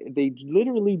 and they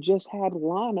literally just had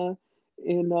Lana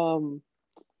and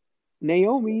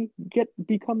Naomi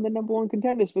become the number one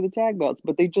contenders for the tag belts,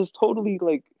 but they just totally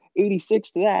like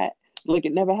 86 to that, like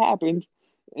it never happened,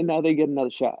 and now they get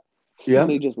another shot. And Yep.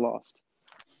 they just lost.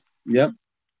 Yep.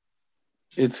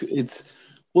 It's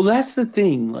well, that's the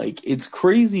thing. Like, it's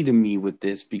crazy to me with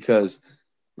this because,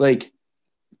 like,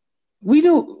 we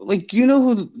know, like, you know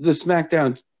who the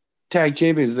SmackDown Tag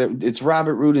Champions that it's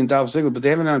Robert Roode and Dolph Ziggler, but they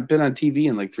haven't been on TV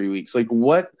in like 3 weeks. Like,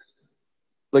 what?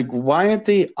 Like, why aren't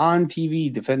they on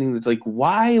TV defending this? Like,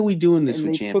 why are we doing this And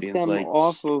with they took champions? them Like,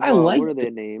 off of I like what are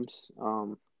their names?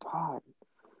 God,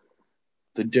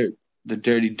 the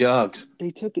dirty dogs.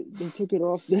 they took it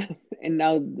off, and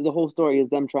now the whole story is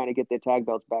them trying to get their tag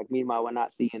belts back. Meanwhile, we're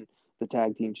not seeing the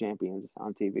tag team champions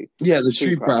on TV. Yeah, the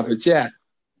Street Street Profits. Profits. Yeah,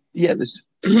 yeah, this,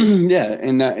 yeah,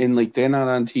 and like they're not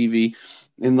on TV,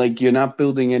 and like you're not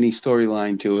building any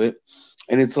storyline to it,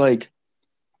 and it's like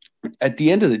at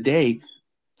the end of the day,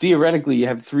 theoretically, you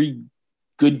have four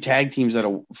good tag teams that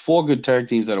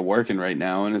are working right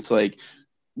now, and it's like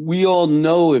we all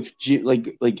know if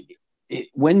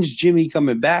when's Jimmy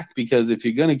coming back? Because if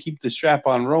you're gonna keep the strap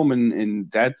on Roman,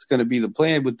 and that's gonna be the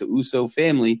plan with the Uso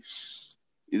family,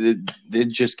 they're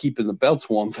just keeping the belts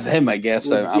warm for them, I guess.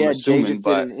 Well, I'm yeah, Jay assuming, just did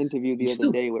but an interview you the other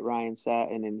still, day with Ryan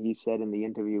Satin, and he said in the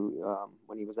interview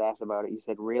when he was asked about it, he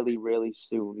said really, really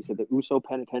soon. He said the Uso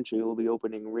Penitentiary will be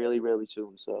opening really, really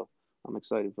soon. So I'm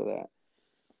excited for that.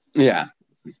 yeah,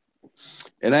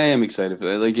 and I am excited for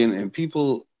that. Like, and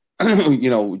people, you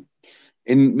know,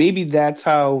 and maybe that's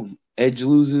how Edge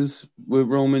loses with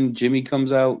Roman. Jimmy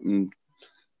comes out and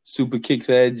super kicks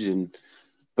Edge,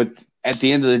 but at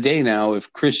the end of the day, now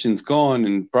if Christian's gone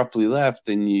and abruptly left,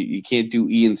 then you can't do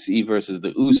ENC versus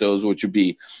the Usos, which would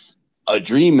be a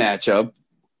dream matchup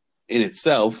in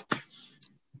itself.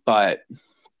 But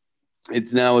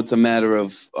it's a matter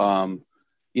of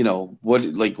what,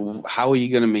 like, how are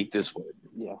you going to make this work?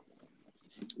 Yeah.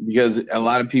 Because a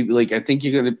lot of people, like, I think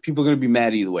people are gonna be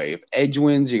mad either way. If Edge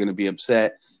wins, you're gonna be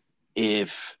upset.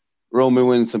 If Roman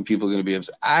wins, some people are gonna be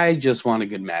upset. I just want a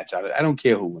good match out of it. I don't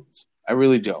care who wins. I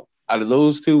really don't. Out of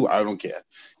those two, I don't care.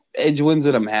 If Edge wins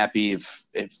it, I'm happy. If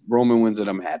Roman wins it,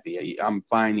 I'm happy. I'm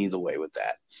fine either way with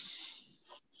that.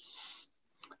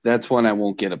 That's one I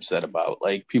won't get upset about.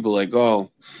 Like, people like,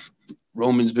 oh,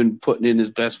 Roman's been putting in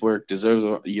his best work, deserves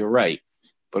it. You're right.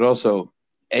 But also,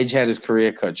 Edge had his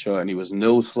career cut short, and he was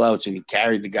no slouch, and he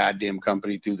carried the goddamn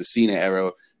company through the Cena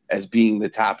era as being the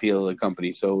top heel of the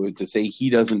company. So to say he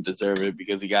doesn't deserve it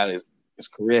because he got his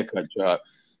career cut short,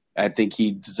 I think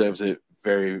he deserves it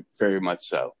very, very much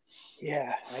so.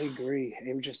 Yeah, I agree.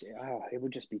 It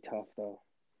would just be tough though.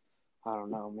 I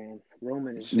don't know, man.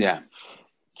 Roman is just Yeah.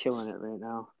 killing it right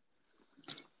now.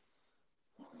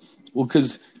 Well,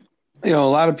 because, a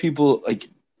lot of people, like,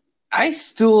 I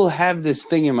still have this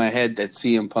thing in my head that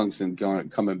CM Punk's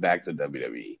coming back to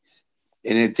WWE.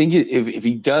 And I think if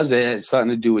he does, it has something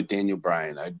to do with Daniel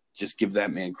Bryan. I just give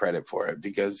that man credit for it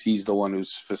because he's the one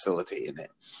who's facilitating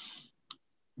it.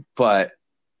 But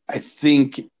I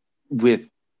think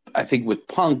with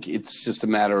Punk, it's just a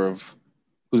matter of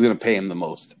who's going to pay him the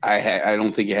most. I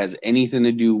don't think it has anything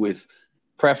to do with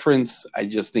preference. I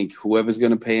just think whoever's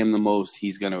going to pay him the most,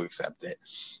 he's going to accept it.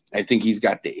 I think he's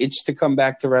got the itch to come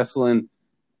back to wrestling.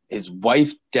 His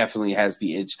wife definitely has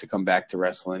the itch to come back to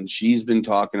wrestling. She's been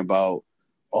talking about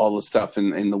all the stuff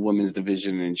in the women's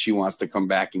division, and she wants to come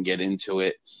back and get into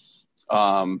it.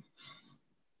 I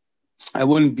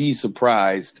wouldn't be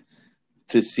surprised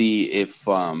to see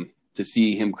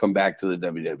him come back to the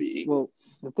WWE. Well,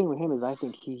 the thing with him is I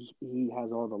think he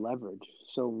has all the leverage.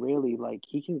 So really, like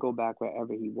he can go back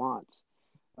wherever he wants.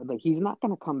 Like he's not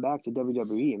gonna come back to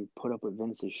WWE and put up with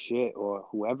Vince's shit or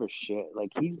whoever's shit.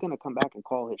 Like he's gonna come back and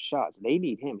call his shots. They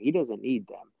need him. He doesn't need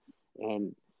them.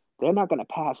 And they're not going to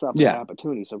pass up the Yeah.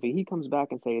 opportunity. So if he comes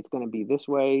back and say it's going to be this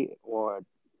way or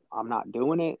I'm not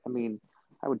doing it, I mean,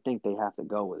 I would think they have to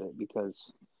go with it because,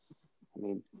 I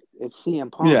mean, it's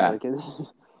CM Punk. Yeah. Like,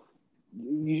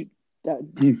 you, that,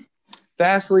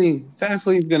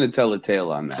 Fastlane's gonna tell a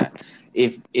tale on that.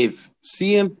 If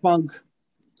CM Punk,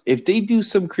 if they do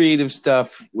some creative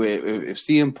stuff where if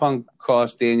CM Punk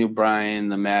cost Daniel Bryan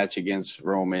the match against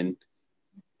Roman,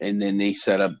 and then they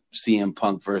set up CM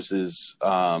Punk versus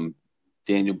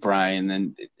Daniel Bryan,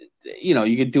 then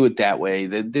you could do it that way.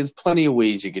 There's plenty of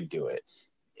ways you could do it.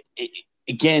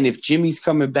 Again, if Jimmy's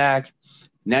coming back,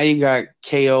 now you got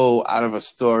KO out of a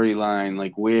storyline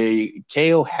like where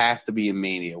KO has to be in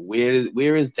Mania.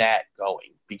 Where is that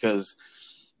going? Because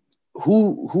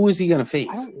who is he going to I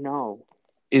face? don't know.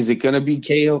 Is it going to be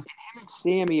KO?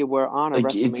 Sammy were on a Like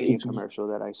WrestleMania commercial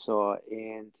that I saw,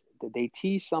 and they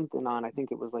teased something on, I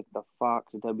think it was like the Fox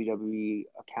WWE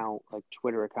account, like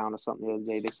Twitter account or something the other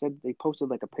day. They said they posted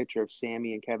like a picture of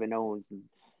Sammy and Kevin Owens and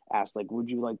asked like,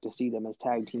 would you like to see them as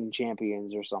tag team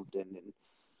champions or something? And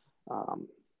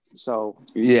so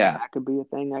yeah. that could be a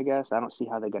thing, I guess. I don't see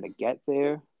how they're going to get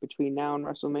there between now and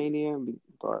WrestleMania,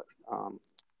 but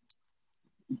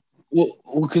Well,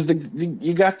 because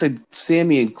you got the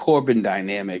Sammy and Corbin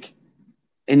dynamic,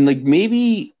 and like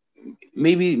maybe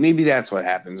that's what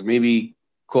happens. Maybe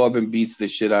Corbin beats the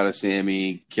shit out of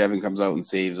Sammy. Kevin comes out and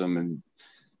saves him, and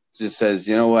just says,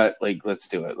 "You know what? Like, let's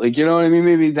do it." Like, you know what I mean?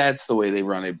 Maybe that's the way they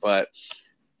run it. But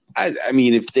I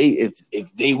mean, if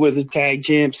they were the tag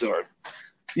champs, or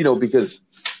because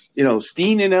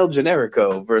Steen and El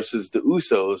Generico versus the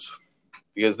Usos,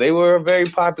 because they were a very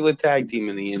popular tag team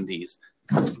in the Indies.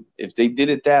 If they did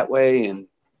it that way, and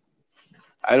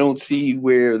I don't see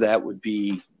where that would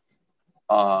be.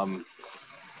 I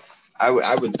would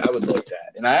like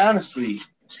that, and I honestly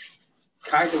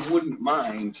kind of wouldn't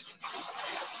mind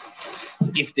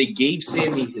if they gave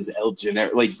Sammy his El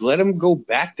Generico, like let him go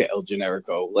back to El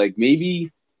Generico, like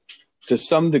maybe to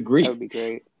some degree. That would be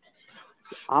great.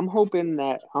 I'm hoping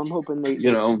they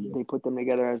put them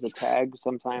together as a tag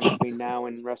sometime between now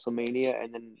and WrestleMania,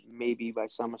 and then maybe by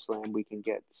SummerSlam we can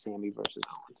get Sammy versus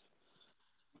Owens.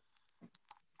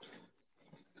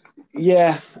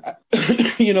 Yeah,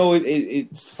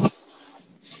 it's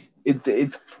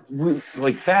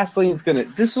like Fastlane's gonna.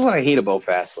 This is what I hate about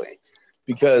Fastlane,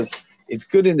 because it's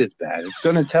good and it's bad. It's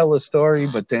gonna tell a story,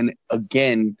 but then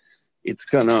again, it's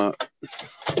gonna.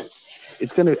 I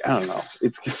don't know.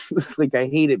 It's like I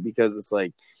hate it because it's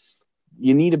like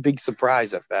you need a big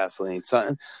surprise at Fastlane.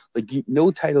 Something like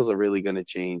no titles are really gonna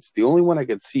change. The only one I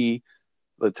could see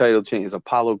the title change is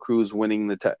Apollo Crews winning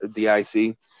the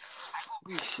IC.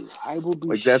 I will be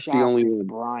like that's the only one.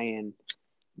 Bryan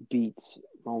beats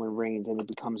Roman Reigns and it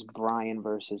becomes Bryan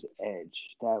versus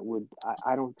Edge. That would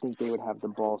I don't think they would have the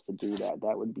balls to do that.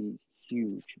 That would be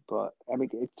huge. But I mean,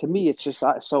 to me, it's just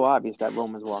so obvious that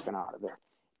Roman's walking out of it.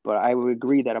 But I would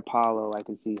agree that Apollo, I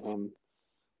can see him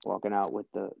walking out with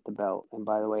the belt. And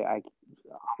by the way, I'm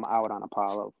out on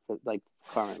Apollo, like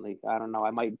currently. I don't know.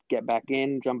 I might get back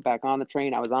in, jump back on the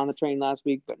train. I was on the train last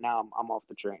week, but now I'm off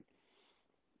the train.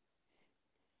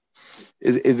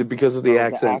 Is it because of the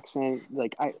accent? The accent,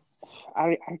 like I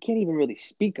can't even really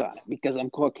speak on it because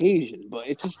I'm Caucasian, but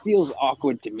it just feels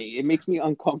awkward to me. It makes me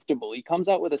uncomfortable. He comes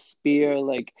out with a spear,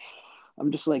 like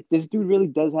I'm just like, this dude really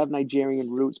does have Nigerian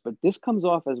roots, but this comes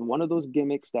off as one of those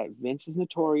gimmicks that Vince is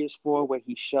notorious for, where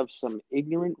he shoves some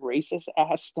ignorant, racist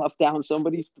ass stuff down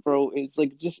somebody's throat. It's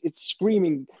like it's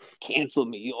screaming, cancel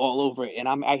me all over it. And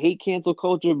I hate cancel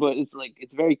culture, but it's like,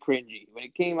 it's very cringy. When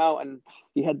it came out and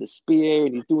he had the spear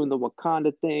and he's doing the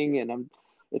Wakanda thing, and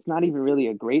it's not even really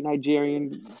a great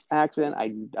Nigerian accent.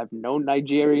 I've known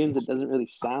Nigerians. It doesn't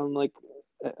really sound like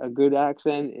a good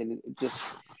accent, and it just,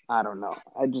 I don't know.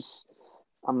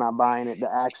 I'm not buying it.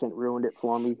 The accent ruined it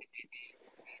for me.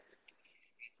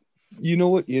 You know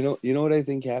what? You know what I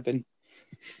think happened,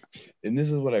 and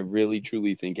this is what I really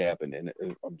truly think happened. And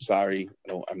I'm sorry,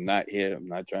 I'm not here. I'm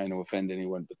not trying to offend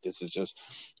anyone, but this is just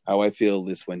how I feel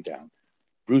this went down.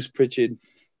 Bruce Pritchard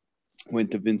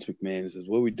went to Vince McMahon and says,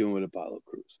 "What are we doing with Apollo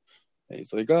Crews?" And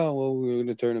he's like, "Oh, well, we're going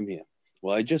to turn him here."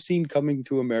 Well, I just seen Coming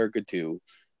to America 2.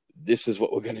 This is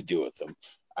what we're going to do with them.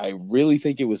 I really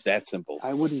think it was that simple.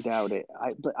 I wouldn't doubt it.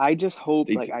 But I just hope,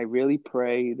 I really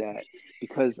pray that,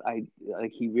 because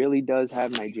he really does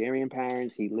have Nigerian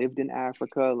parents. He lived in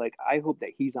Africa. Like, I hope that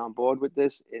he's on board with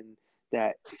this, and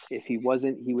that if he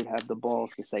wasn't, he would have the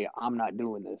balls to say, "I'm not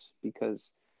doing this," because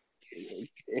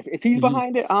if he's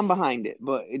behind it, I'm behind it.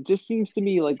 But it just seems to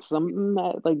me like something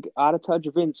that, like, out of touch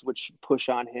Vince would push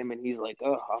on him, and he's like,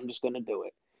 "Oh, I'm just gonna do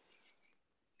it."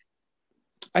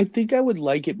 I think I would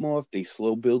like it more if they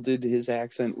slow builded his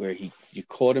accent, where you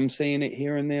caught him saying it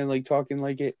here and there, like talking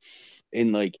like it,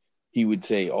 and like he would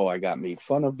say, "Oh, I got made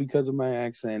fun of because of my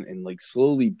accent," and like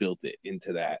slowly built it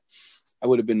into that. I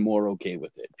would have been more okay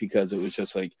with it, because it was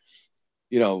just like,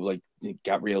 like it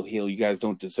got real heel. You guys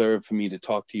don't deserve for me to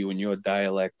talk to you in your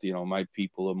dialect. My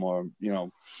people are more,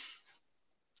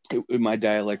 my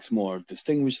dialect's more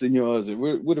distinguished than yours. It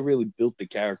would have really built the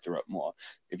character up more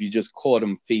if you just caught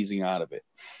him phasing out of it.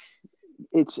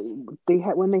 It's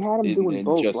when they had him doing And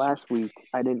both just last week,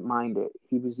 I didn't mind it.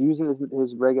 He was using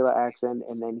his regular accent,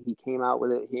 and then he came out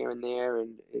with it here and there,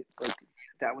 and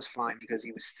that was fine because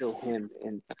he was still him.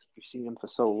 And you've seen him for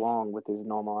so long with his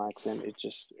normal accent, it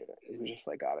was just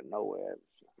like out of nowhere.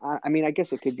 I mean, I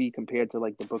guess it could be compared to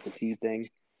like the Booker T thing,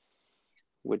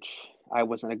 which I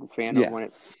wasn't a fan of yeah, when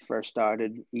it first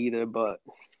started either. But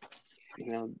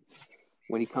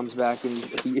when he comes back and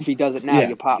if he does it now, yeah,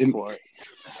 you pop for it.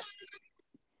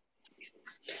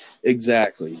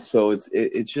 exactly. So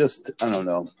it's just, I don't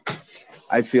know.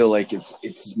 I feel like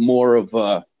it's more of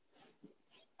a,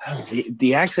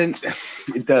 the accent.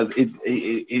 It does it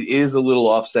is a little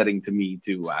offsetting to me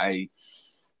too. I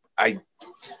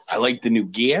like the new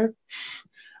gear.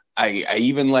 I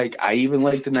even like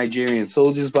the Nigerian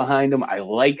soldiers behind him. I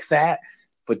like that,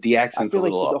 but the I accent's a feel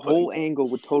like little the off-putting whole to me. angle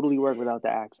would totally work without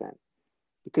the accent.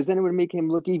 Because then it would make him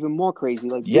look even more crazy.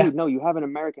 Like, Yeah, dude, no, you have an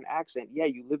American accent. Yeah,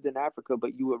 you lived in Africa,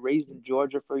 but you were raised in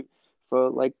Georgia for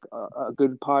like a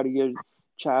good part of your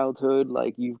childhood.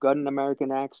 Like, you've got an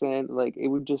American accent. Like, it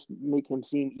would just make him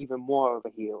seem even more of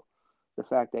a heel. The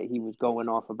fact that he was going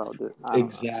off about this, I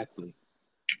don't know. exactly.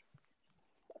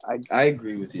 I I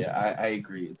agree with you. I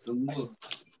agree. It's a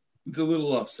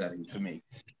little upsetting to me,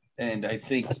 and I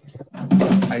think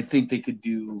they could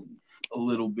do a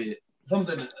little bit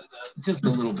something just a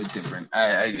little bit different.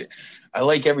 I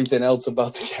like everything else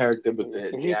about the character, but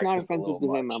the If the it's not accent's a offensive little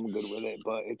to him, much. I'm good with it.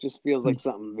 But it just feels like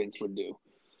something Vince would do.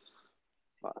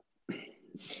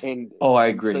 And Oh, I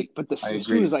like, agree. but I as agree.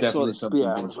 soon as It's I saw definitely the spear,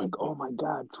 something I was Vince like, would oh do. my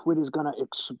god, Twitter's gonna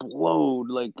explode!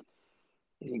 Like,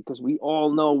 because we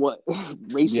all know what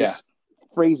Yeah, racist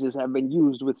phrases have been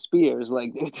used with spears.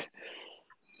 Like,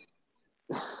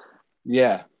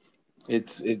 yeah.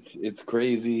 It's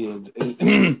crazy.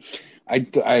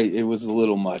 It was a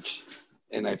little much,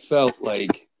 and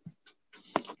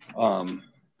um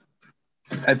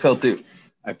I felt it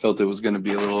I felt it was going to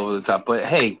be a little over the top. But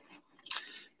hey,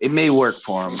 it may work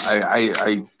for him.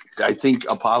 I think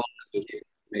Apollo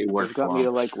may work it's got for me him.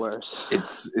 to like worse.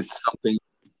 It's something.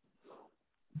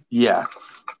 Yeah,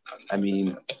 I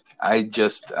mean, I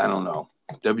don't know.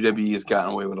 WWE has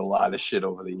gotten away with a lot of shit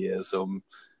over the years, so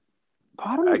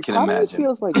I can Part of me imagine.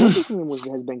 feels like what's his name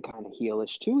has been kind of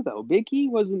heelish too, though. Big E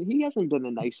wasn't. He hasn't been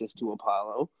the nicest to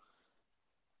Apollo.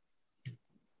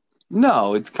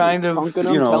 No, it's He was kind of, punking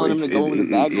him, telling him it's to go in the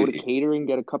back, go to catering,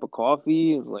 get a cup of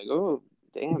coffee. It was like, oh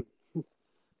damn.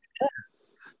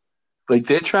 like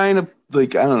they're trying to,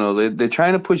 like, I don't know, they're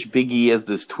trying to push Big E as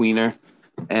this tweener,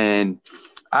 and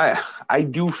I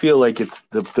do feel like it's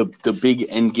the big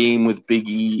end game with Big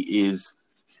E is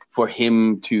for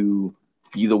him to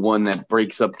be the one that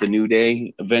breaks up the New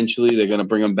Day. Eventually, they're gonna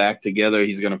bring him back together.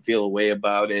 He's gonna feel a way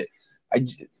about it. I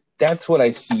That's what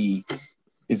I see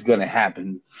is gonna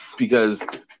happen, because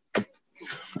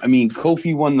I mean,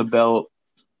 Kofi won the belt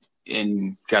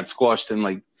and got squashed in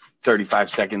like 35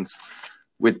 seconds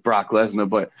with Brock Lesnar,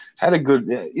 but had a good,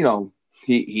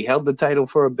 he held the title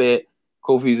for a bit.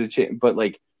 Kofi's a champ, but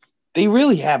like they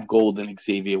really have gold in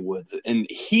Xavier Woods, and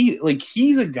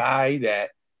he's a guy that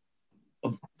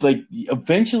like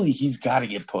eventually he's got to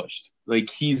get pushed. Like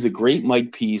he's a great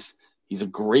mic piece. He's a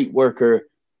great worker.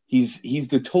 He's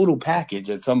the total package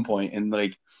at some point, and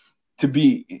like to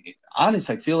be honest,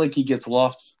 I feel like he gets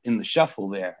lost in the shuffle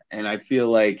there, and I feel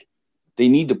like they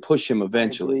need to push him I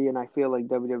eventually. agree, and I feel like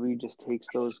WWE just takes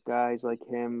those guys like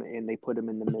him and they put him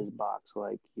in the Miz box.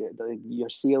 Like, your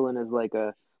ceiling is like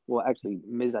well, actually,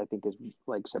 Miz I think is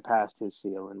like surpassed his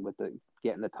ceiling with the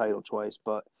getting the title twice.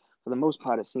 But for the most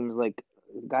part, it seems like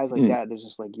guys like Mm, that, there's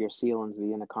just like your ceiling's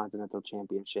the Intercontinental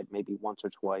Championship, maybe once or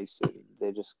twice, and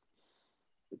they're just.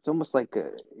 It's almost like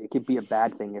it could be a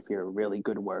bad thing if you're a really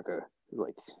good worker.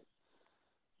 Like,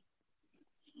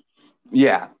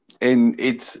 yeah, and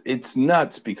it's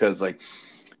nuts because like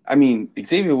I mean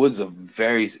Xavier Woods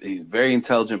he's a very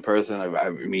intelligent person. I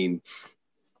mean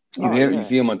oh you yeah,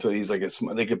 see him on Twitter. He's like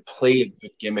they could play a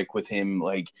good gimmick with him.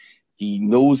 Like he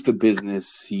knows the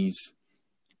business. He's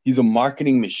a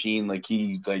marketing machine. Like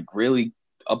he like really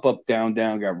up down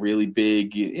got really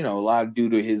big. A lot due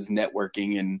to his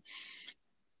networking, and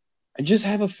I just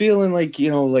have a feeling like,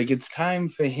 like it's time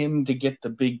for him to get the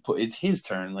big it's his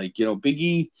turn. Like, Big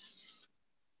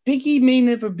E may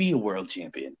never be a world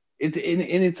champion. And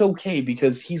it's okay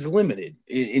because he's limited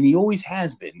and he always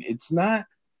has been. It's not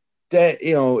that,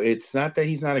 it's not that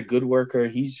he's not a good worker.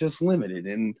 He's just limited.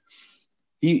 And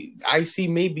I see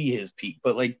maybe his peak,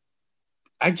 but like,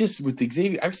 with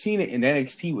Xavier, I've seen it in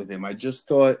NXT with him. I just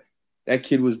thought that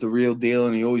kid was the real deal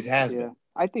and he always has Yeah, been.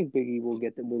 I think Big E will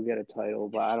get a title,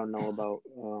 but I don't know about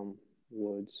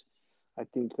Woods. I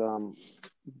think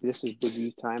this is Big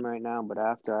E's time right now, but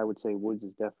after I would say Woods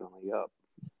is definitely up.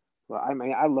 Well, I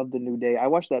mean, I love the New Day. I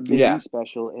watched that Big E Yeah.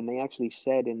 special, and they actually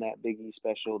said in that Big E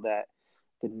special that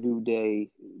the New Day,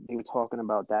 they were talking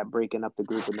about that breaking up the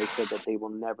group, and they said that they will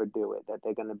never do it, that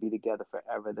they're going to be together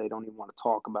forever. They don't even want to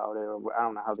talk about it, or I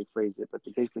don't know how they phrased it, but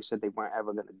they basically said they weren't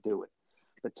ever going to do it.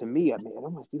 But to me, I mean,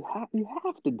 almost you have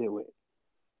to do it.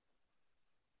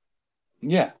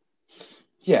 Yeah.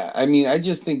 Yeah, I mean, I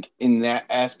just think in that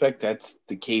aspect, that's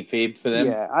the kayfabe for them.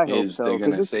 Yeah, I hope Is so they're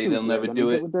because gonna it's say too they'll never good. I do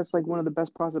mean, it. that's like one of the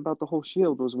best parts about the whole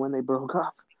Shield was when they broke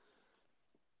up.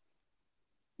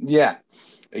 Yeah,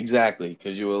 exactly.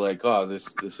 Because you were like, oh,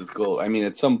 this is cool. I mean,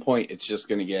 at some point, it's just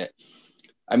gonna get.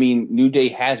 I mean, New Day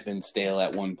has been stale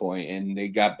at one point, and they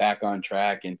got back on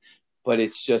track, but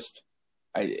it's just,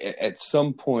 at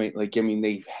some point, like, I mean,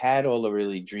 they've had all the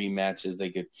really dream matches they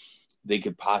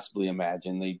could possibly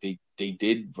imagine. They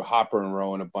did Hopper and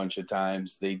Rowan a bunch of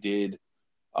times. They did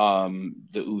the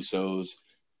Usos.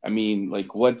 I mean,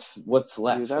 like, what's Either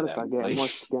left for that, it's them? like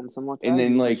Like, getting some more and tag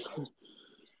then like teams.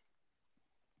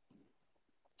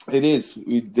 it is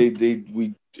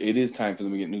it is time for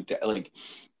them to get new like.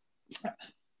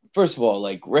 First of all,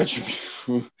 like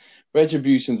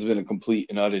Retribution's been a complete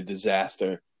and utter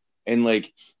disaster, and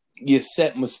like you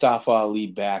set Mustafa Ali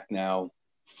back now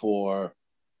for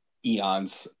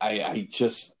eons. I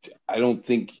don't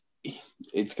think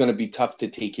it's going to be tough to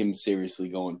take him seriously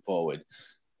going forward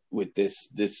with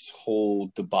this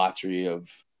whole debauchery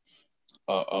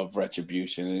of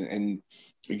Retribution, and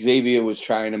Xavier was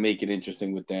trying to make it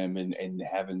interesting with them and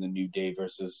having the New Day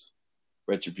versus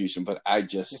Retribution, but I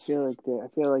feel like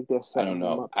they're I setting don't him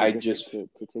know. up to get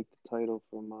to take the title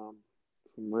from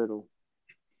Riddle.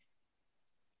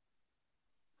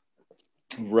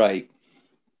 Right.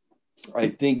 I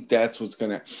think that's what's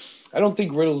gonna. I don't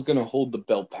think Riddle's gonna hold the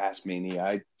belt past Mania.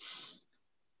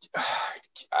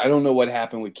 I don't know what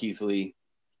happened with Keith Lee.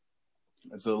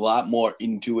 There's a lot more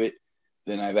into it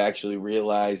than I've actually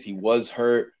realized. He was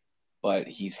hurt, but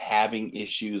he's having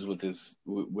issues with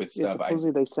Yeah, stuff.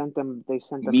 supposedly they sent them back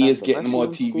Mia's to getting more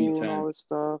wrestling TV school and time. all this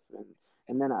stuff,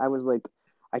 and then I was like,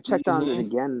 I checked on it Mm-hmm.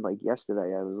 again like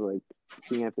yesterday. I was like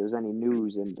seeing if there's any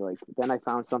news, and like then I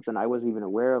found something I wasn't even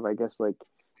aware of. I guess like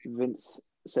Vince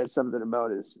said something about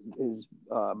his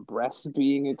breasts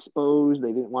being exposed. They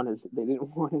didn't want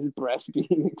his breasts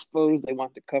being exposed. They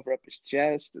wanted to cover up his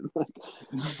chest, and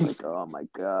like oh my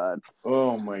god.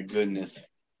 Oh my goodness!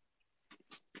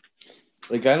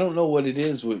 Like I don't know what it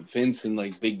is with Vince and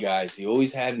like big guys. He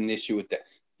always had an issue with that.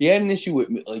 He had an issue with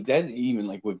like that, even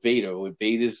like with Vader. With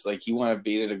Vader's like he wanted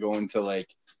Vader to go into like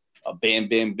a Bam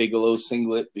Bam Bigelow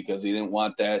singlet because he didn't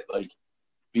want that like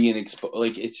being exposed.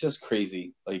 Like it's just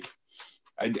crazy. Like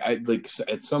I like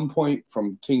at some point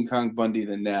from King Kong Bundy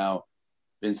to now,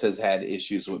 Vince has had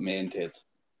issues with man tits.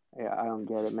 Yeah, I don't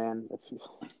get it, man.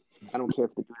 I don't care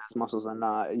if the dude has muscles or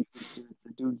not.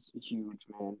 The dude's huge,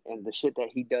 man, and the shit that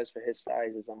he does for his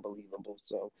size is unbelievable.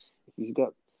 So if he's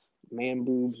got man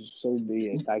boobs, so be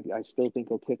it. I still think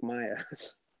he'll kick my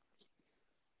ass.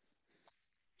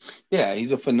 Yeah,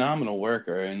 he's a phenomenal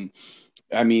worker, and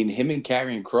I mean him and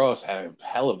Karrion Kross had a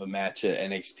hell of a match at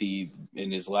NXT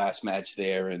in his last match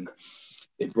there, and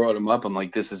they brought him up. I'm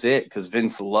like, this is it because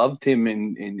Vince loved him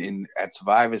in at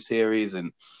Survivor Series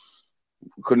and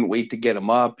couldn't wait to get him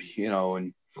up,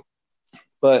 and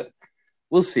but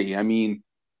we'll see. I mean,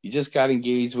 he just got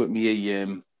engaged with Mia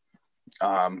Yim.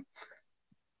 Um,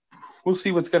 we'll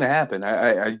see what's going to happen.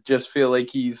 I just feel like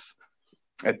he's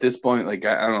at this point, like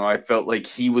I don't know. I felt like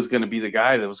he was going to be the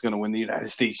guy that was going to win the United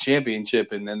States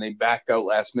Championship, and then they backed out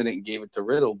last minute and gave it to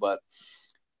Riddle. But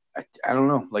I don't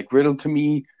know. Like Riddle to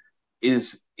me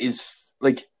is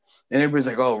like, and everybody's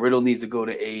like, oh, Riddle needs to go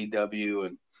to AEW,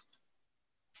 and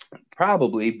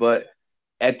probably, but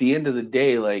at the end of the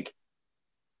day, like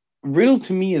Riddle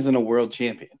to me isn't a world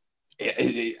champion.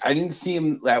 I didn't see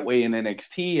him that way in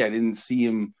NXT. I didn't see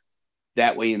him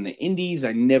that way in the Indies.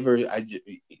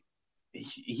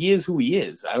 He is who he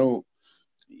is. I don't.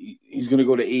 He's going to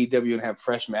go to AEW and have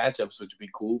fresh matchups, which would be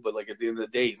cool. But like at the end of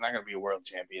the day, he's not going to be a world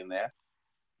champion there.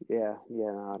 Yeah,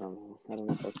 no, I don't know. I don't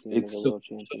know if I see him as It's a so, world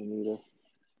champion either.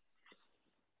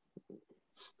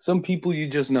 some people you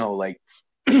just know, like,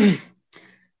 and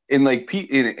like,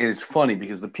 and it's funny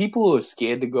because the people who are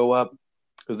scared to go up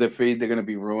because they're afraid they're going to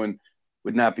be ruined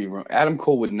would not be ruined. Adam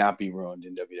Cole would not be ruined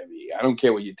in WWE. I don't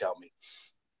care what you tell me.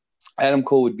 Adam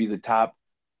Cole would be the top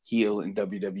heel in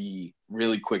WWE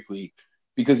really quickly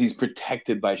because he's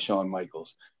protected by Shawn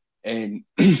Michaels. And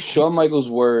Shawn Michaels'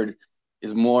 word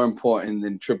is more important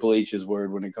than Triple H's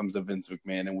word when it comes to Vince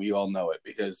McMahon, and we all know it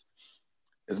because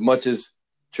as much as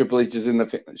Triple H is in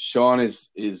the Shawn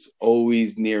is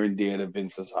always near and dear to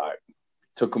Vince's heart.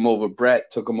 Took him over Brett,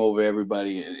 took him over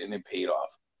everybody, and it paid off.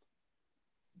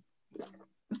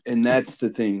 And that's the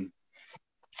thing.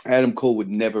 Adam Cole would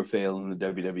never fail in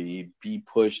the WWE. Be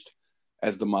pushed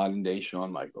as the modern day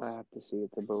Shawn Michaels. I have to see it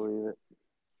to believe it.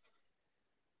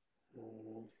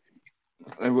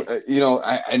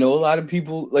 I know a lot of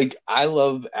people like I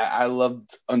loved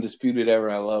Undisputed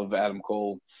Era. I love Adam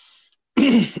Cole,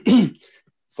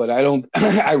 but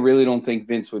I really don't think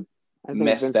Vince would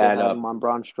mess Vince that would have up. Him on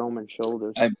Braun Strowman's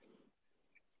shoulders,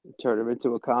 turn him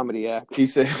into a comedy act. He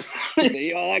said,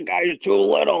 that guy is too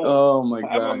little. Oh my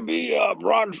God! Have him be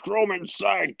Braun Strowman's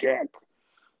sidekick.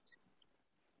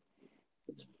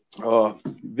 Oh,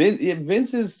 Vince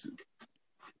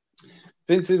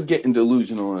is getting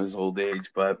delusional in his old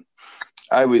age, but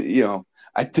I would,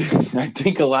 I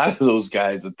think a lot of those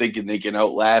guys are thinking they can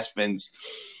outlast Vince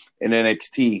in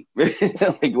NXT.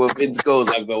 Like where Vince goes,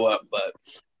 I'll go up, but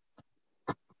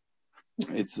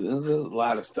there's a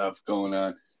lot of stuff going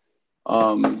on.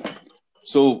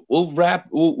 So we'll wrap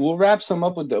some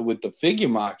up with the figure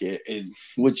market,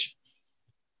 which,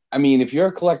 I mean, if you're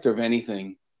a collector of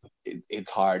anything,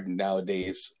 it's hard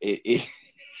nowadays. It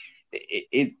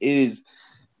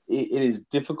is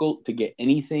difficult to get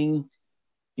anything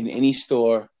in any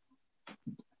store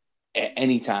at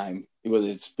any time, whether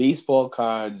it's baseball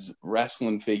cards,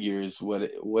 wrestling figures,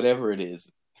 whatever it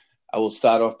is. I will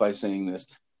start off by saying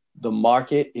this. The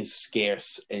market is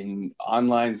scarce, and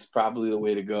online is probably the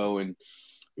way to go, and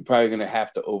you're probably going to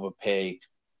have to overpay.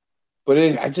 But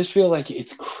I just feel like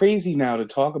it's crazy now to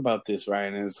talk about this,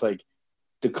 Ryan, and it's like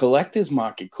the collector's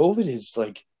market. COVID has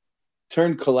like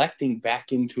turned collecting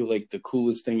back into like the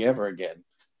coolest thing ever again.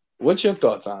 What's your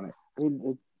thoughts on it? I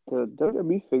mean, the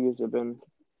WWE figures have been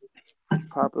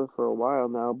popular for a while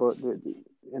now, but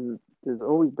there's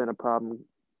always been a problem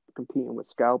competing with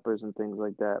scalpers and things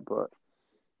like that. But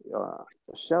the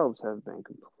shelves have been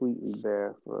completely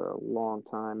bare for a long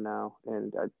time now,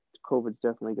 and COVID's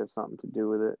definitely got something to do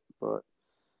with it. But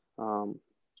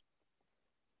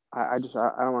I don't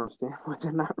understand why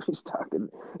they're not restocking.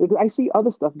 I see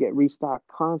other stuff get restocked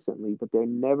constantly, but they're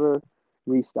never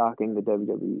restocking the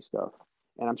WWE stuff.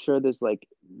 And I'm sure there's like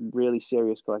really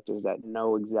serious collectors that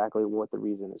know exactly what the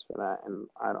reason is for that. And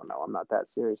I don't know. I'm not that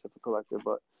serious of a collector,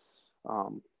 but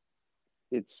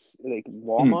it's like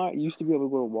Walmart. You used to be able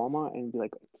to go to Walmart and be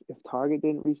like, if Target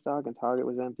didn't restock and Target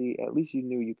was empty, at least you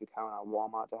knew you could count on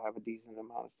Walmart to have a decent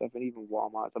amount of stuff. And even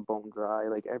Walmart's a bone dry.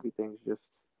 Like everything's just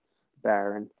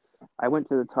barren. I went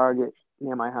to the Target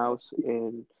near my house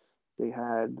and they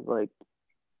had like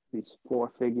these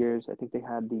 4 figures. I think they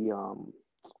had they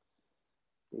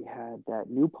had that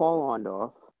new Paul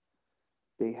Orndorff.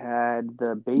 They had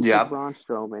the basic Braun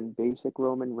Strowman, basic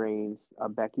Roman Reigns, a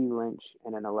Becky Lynch,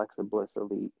 and an Alexa Bliss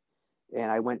Elite. And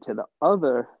I went to the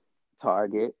other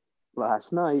Target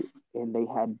last night, and they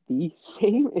had the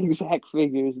same exact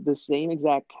figures, the same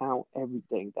exact count,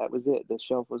 everything. That was it. The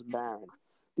shelf was barren.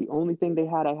 The only thing they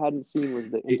had I hadn't seen was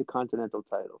the Intercontinental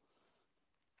title.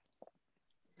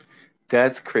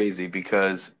 That's crazy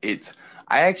because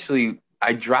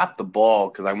I dropped the ball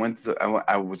because I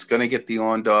was going to get the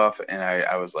Orndorff, and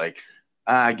I was like,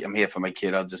 I'm here for my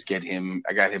kid. I'll just get him.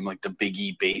 I got him like the Big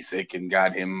E basic and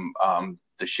got him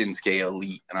the Shinsuke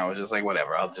Elite. And I was just like,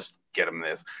 whatever, I'll just get him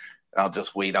this. And I'll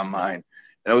just wait on mine.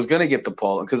 And I was going to get the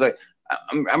Paul because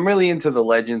I'm really into the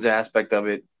Legends aspect of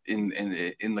it in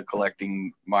the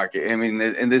collecting market. I mean,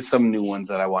 and there's some new ones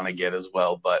that I want to get as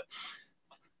well. But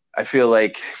I feel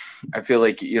like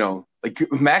like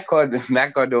Matt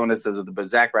Cardona says it, but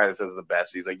Zack Ryder says it the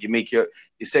best. He's like, you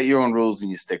set your own rules and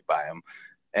you stick by them,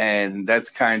 and that's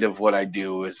kind of what I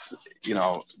do. Is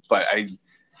but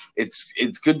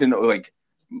it's good to know. Like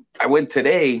I went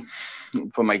today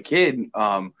for my kid,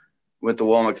 went to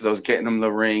Walmart because I was getting him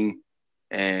the ring,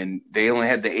 and they only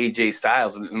had the AJ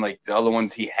Styles, and like the other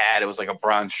ones he had, it was like a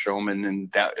Braun Strowman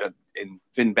and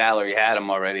Finn Balor. He had him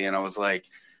already, and I was like,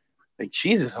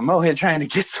 Jesus, I'm out here trying to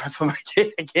get stuff for my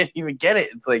kid. I can't even get it.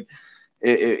 It's like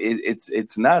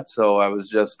it's nuts. So I was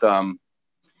just I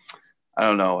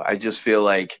don't know. I just feel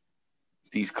like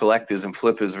these collectors and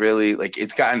flippers really like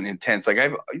it's gotten intense.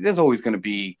 Like there's always going to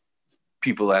be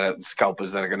people that are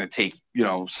scalpers that are going to take,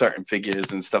 certain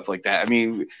figures and stuff like that. I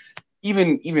mean,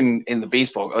 even in the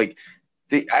baseball, like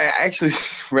I actually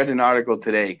read an article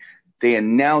today. They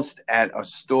announced at a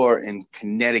store in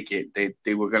Connecticut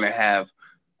they were going to have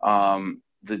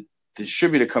the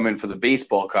distributor come in for the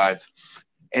baseball cards,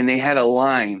 and they had a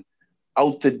line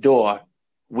out the door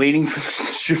waiting for the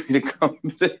distributor to come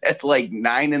at like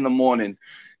 9 a.m.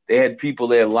 They had people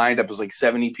there lined up. It was like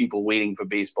 70 people waiting for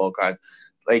baseball cards.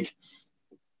 Like,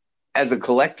 as a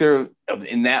collector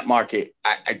in that market,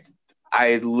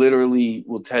 I literally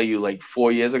will tell you, like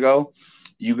 4 years ago,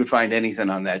 you could find anything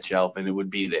on that shelf and it would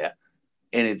be there.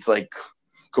 And it's like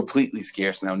completely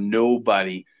scarce now.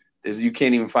 You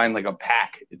can't even find like a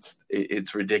pack.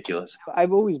 It's ridiculous.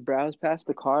 I've always browsed past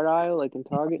the card aisle, like in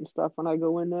Target and stuff when I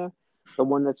go in there, the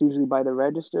one that's usually by the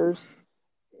registers.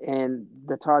 And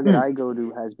the Target I go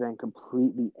to has been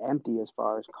completely empty as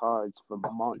far as cards for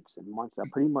months and months.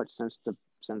 Pretty much since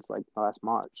like last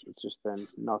March. It's just been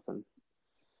nothing.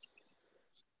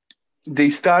 They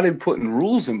started putting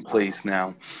rules in place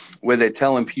now where they're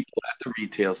telling people at the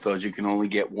retail stores you can only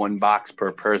get one box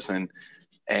per person.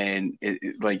 And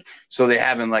so they're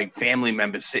having like family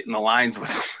members sit in the lines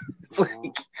with them. It's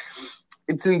like,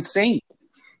 it's insane.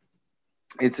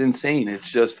 It's insane.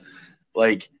 It's just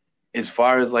like, as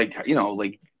far as like,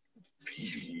 like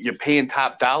you're paying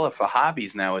top dollar for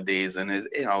hobbies nowadays, and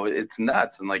it's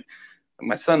nuts. And like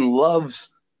my son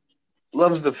loves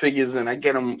the figures, and I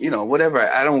get them, whatever.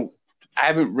 I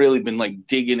haven't really been like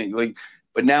digging it, like,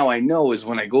 but now I know is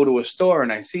when I go to a store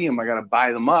and I see them, I got to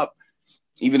buy them up,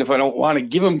 even if I don't want to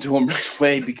give them to them right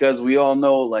away, because we all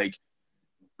know like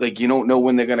you don't know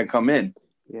when they're going to come in.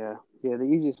 Yeah. The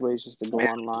easiest way is just to go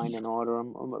online and order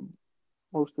them.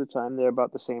 Most of the time, they're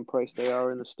about the same price they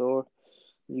are in the store.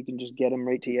 You can just get them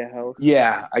right to your house.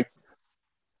 Yeah,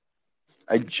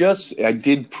 I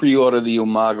did pre-order the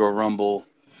Umaga Rumble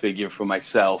figure for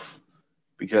myself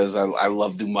because I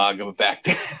loved Umaga back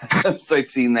then. So I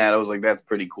seen that, I was like, that's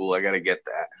pretty cool. I got to get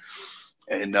that.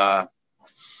 And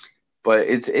but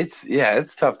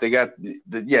it's tough. They got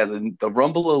the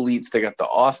Rumble Elites. They got the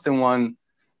Austin one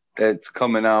that's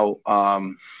coming out.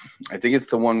 I think it's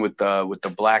the one with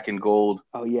the black and gold.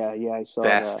 Oh yeah, I saw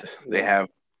vest. that. They have.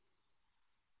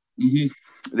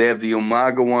 Mm-hmm. They have the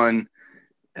Umaga one,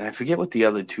 and I forget what the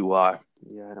other two are.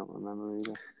 Yeah, I don't remember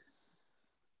either.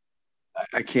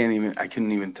 I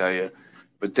couldn't even tell you.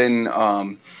 But then,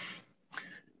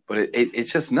 but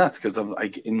it's just nuts because I'm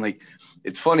like,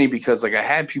 it's funny because like I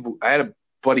had a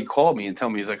buddy call me and tell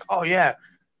me, he's like, oh yeah.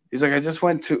 He's like, I just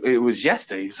went to, it was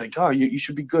yesterday. He's like, oh, you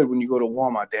should be good when you go to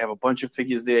Walmart. They have a bunch of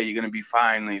figures there. You're going to be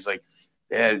fine. And he's like,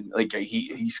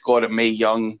 he scored a Mae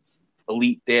Young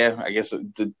Elite there. I guess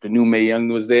the new Mae Young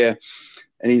was there.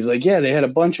 And he's like, yeah, they had a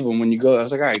bunch of them when you go. I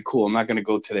was like, all right, cool. I'm not going to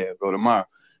go today. I'll go tomorrow.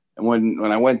 And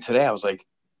when I went today, I was like,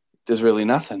 there's really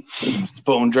nothing. It's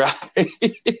bone dry. They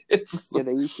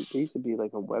used to be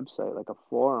like a website, like a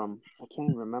forum. I can't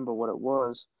even remember what it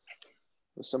was.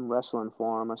 It was some wrestling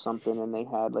forum or something, and they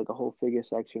had like a whole figure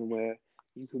section where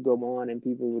you could go on and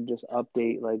people would just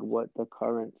update like what the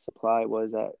current supply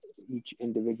was at each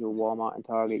individual Walmart and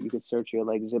Target. You could search your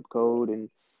like zip code and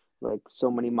like so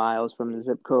many miles from the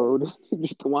zip code. You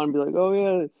just go on and be like, oh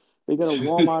yeah, they got a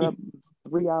Walmart up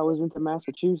 3 hours into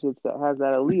Massachusetts that has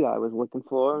that Elite I was looking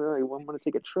for. I'm going to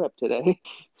take a trip today.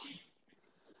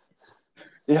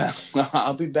 Yeah,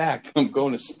 I'll be back. I'm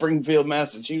going to Springfield,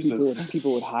 Massachusetts.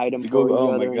 People would hide them for each other.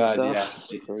 Oh my god, yeah,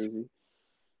 it's crazy.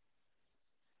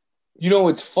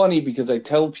 It's funny because I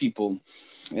tell people,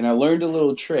 and I learned a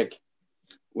little trick.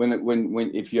 When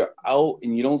if you're out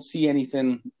and you don't see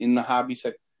anything in the hobby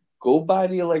set, go buy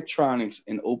the electronics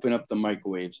and open up the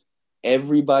microwaves.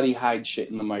 Everybody hides shit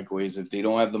in the microwaves. If they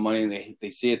don't have the money and they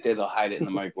see it there, they'll hide it in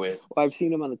the microwave. Well, I've seen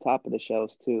them on the top of the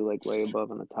shelves too, like way above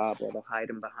on the top, or they'll hide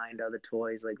them behind other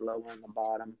toys, like lower on the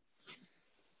bottom.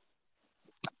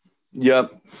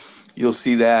 Yep, you'll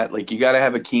see that. Like, you got to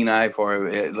have a keen eye for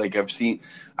it. Like, I've seen,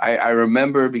 I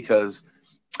remember because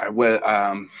I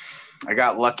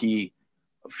got lucky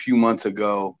a few months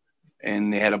ago,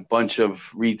 and they had a bunch of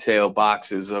retail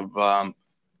boxes of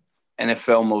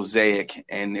NFL Mosaic,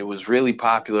 and it was really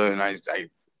popular, and I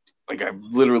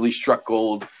literally struck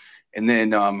gold. And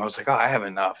then I was like, oh, I have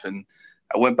enough. And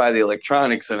I went by the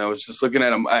electronics, and I was just looking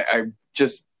at them.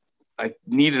 I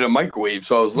needed a microwave,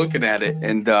 so I was looking at it,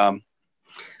 and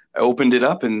I opened it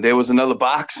up, and there was another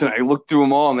box, and I looked through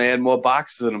them all, and they had more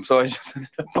boxes in them, so I just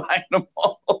ended up buying them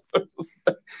all.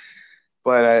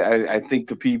 But I think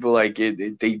the people like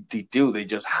it, they do. They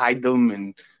just hide them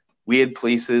in weird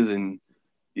places, and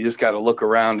You just got to look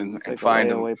around It's and like a find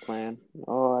them. layaway plan.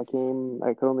 Oh, I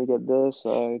could only get this.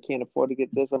 I can't afford to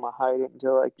get this. I'm gonna hide it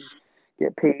until I can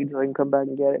get paid so I can come back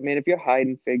and get it. Man, if you're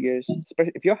hiding figures,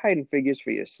 especially if you're hiding figures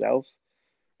for yourself,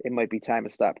 it might be time to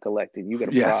stop collecting. You got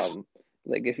a Yes, problem.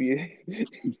 Like if you you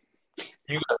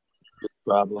got a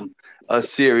problem, a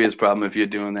serious problem if you're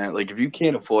doing that. Like if you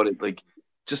can't afford it, like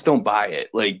just don't buy it.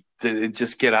 Like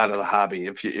just get out of the hobby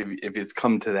if it's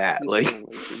come to that. you're Like spending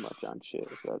way too much on shit.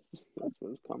 If that's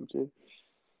what it's come to.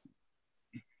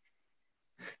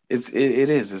 it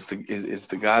is it's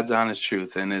the God's honest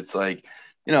truth, and it's like.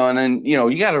 And then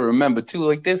you got to remember too.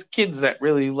 Like, there's kids that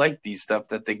really like these stuff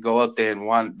that they go out there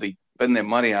and they spend their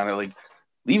money on it. Like,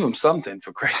 leave them something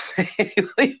for Christ's sake.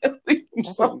 leave them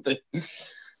something.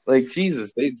 Like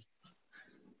Jesus,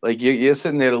 you're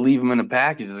sitting there to leave them in a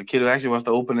package. There's a kid who actually wants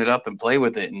to open it up and play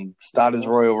with it and start his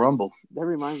Royal Rumble. That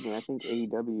reminds me. I think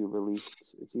AEW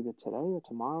released. It's either today or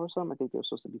tomorrow or something. I think they're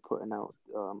supposed to be putting out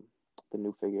the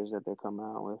new figures that they're coming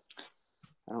out with.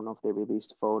 I don't know if they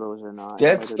released photos or not.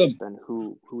 That's it might have just been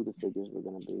who the figures were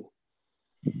going to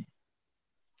be.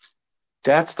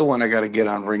 That's the one I got to get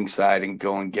on Ringside and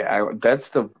go and get.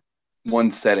 That's the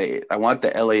one set of. I want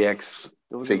the LAX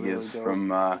figures really from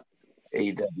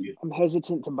AEW. I'm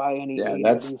hesitant to buy any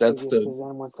AEW figures because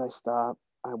then once I stop,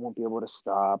 I won't be able to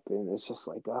stop, and it's just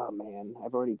like, oh man,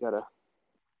 I've already got to.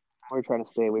 We're trying to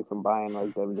stay away from buying like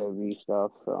WWE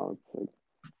stuff. So it's like,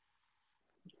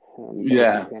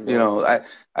 yeah,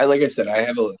 I like I said,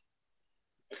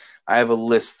 I have a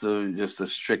list of just a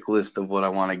strict list of what I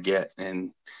want to get,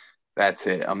 and that's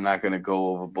it. I'm not going to go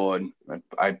overboard.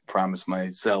 I promise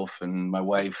myself and my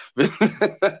wife.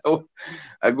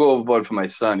 I go overboard for my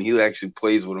son. He actually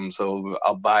plays with them, so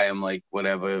I'll buy him like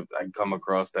whatever I come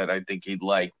across that I think he'd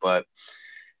like. But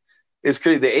it's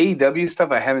crazy. The AEW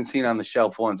stuff I haven't seen on the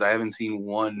shelf once. I haven't seen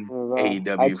one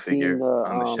AEW figure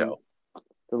on the shelf.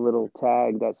 The little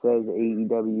tag that says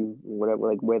AEW, whatever,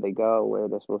 like where they go, where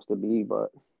they're supposed to be, but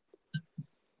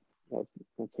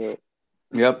that's it.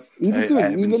 Yep. I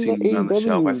haven't seen them on the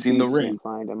shelf. I've seen the ring.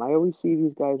 Find them. I always see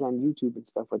these guys on YouTube and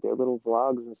stuff with their little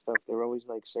vlogs and stuff. They're always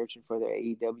like searching for their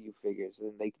AEW figures,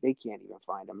 and they can't even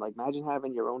find them. Like, imagine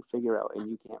having your own figure out and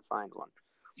you can't find one.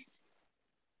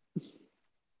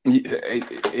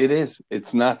 It is.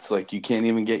 It's nuts. Like, you can't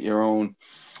even get your own.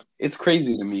 It's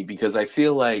crazy to me because I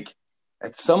feel like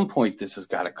at some point this has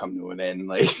got to come to an end.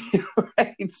 Like,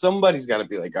 right? Somebody's got to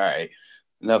be like, all right,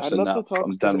 enough's enough.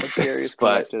 I'm done with this.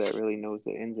 But that really knows the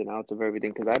ins and outs of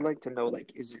everything, because I'd like to know,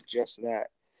 like, is it just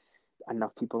that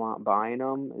enough people aren't buying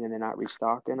them and they're not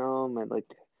restocking them, and like,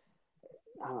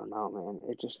 I don't know, man.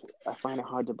 I find it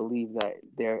hard to believe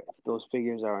that those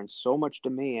figures are in so much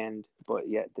demand, but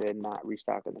yet they're not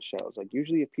restocking the shelves. Like,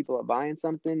 usually if people are buying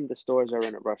something, the stores are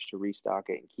in a rush to restock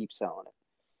it and keep selling it.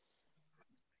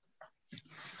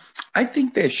 I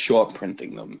think they're short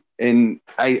printing them. And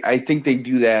I think they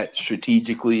do that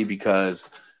strategically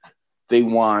because they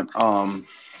want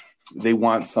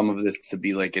some of this to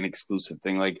be like an exclusive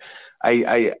thing. Like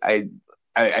I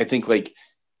think like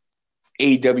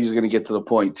AEW is going to get to the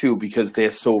point too, because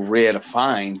they're so rare to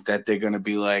find that they're going to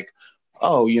be like,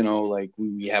 oh, like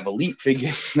we have elite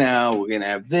figures now. We're going to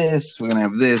have this. We're going to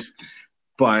have this.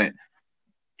 But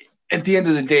at the end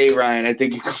of the day, Ryan, I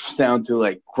think it comes down to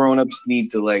like grown-ups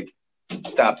need to like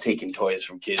stop taking toys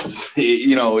from kids.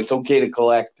 It's okay to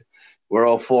collect. We're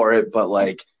all for it, but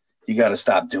like you got to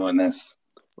stop doing this.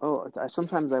 Oh,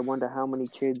 sometimes I wonder how many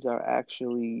kids are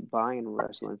actually buying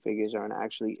wrestling figures or are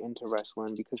actually into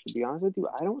wrestling, because to be honest with you,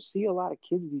 I don't see a lot of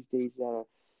kids these days that are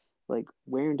like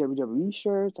wearing WWE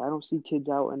shirts. I don't see kids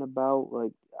out and about.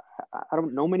 Like, I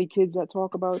don't know many kids that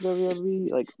talk about WWE.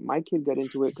 Like, my kid got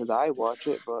into it because I watch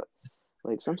it, but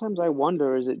like sometimes I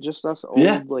wonder, is it just us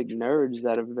old like nerds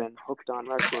that have been hooked on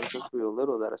wrestling since we were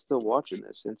little that are still watching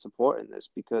this and supporting this?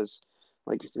 Because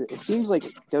like it seems like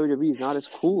WWE is not as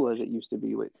cool as it used to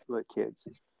be with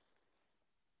kids.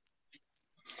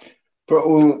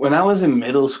 Bro, when I was in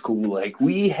middle school, like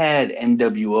we had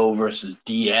NWO versus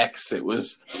DX. It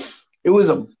was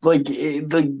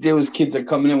there was kids that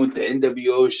coming in with the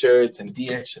NWO shirts and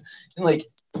DX, and like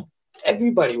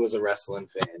everybody was a wrestling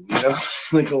fan,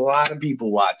 like a lot of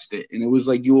people watched it, and it was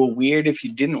like you were weird if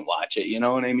you didn't watch it, you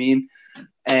know what I mean?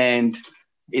 And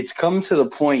it's come to the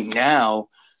point now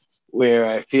where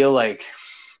I feel like,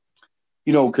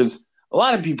 because a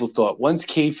lot of people thought once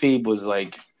kayfabe was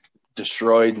like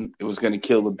destroyed, it was going to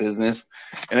kill the business,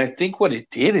 and I think what it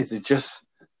did is it just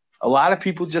a lot of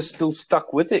people just still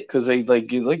stuck with it because they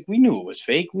like we knew it was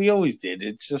fake. We always did.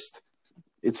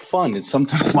 It's fun. It's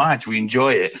something to watch. We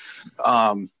enjoy it.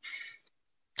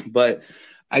 But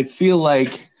I feel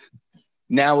like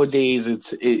nowadays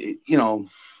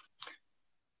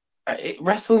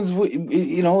wrestling's what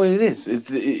it is.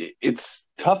 It's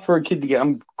tough for a kid to get.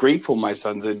 I'm grateful my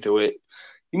son's into it.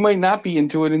 He might not be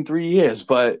into it in 3 years,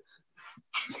 but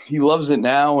he loves it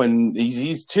now, and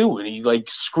he's 2, and he like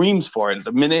screams for it.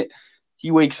 The minute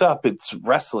he wakes up, it's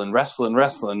wrestling, and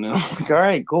I'm like, all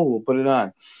right, cool, we'll put it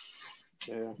on.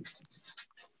 Yeah.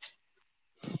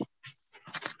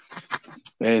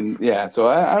 And yeah, so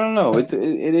I don't know. It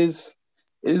is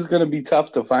going to be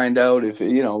tough to find out if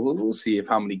we'll see if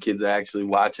how many kids are actually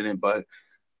watching it, but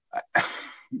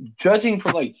judging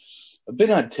from like I've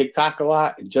been on TikTok a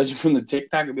lot, and judging from the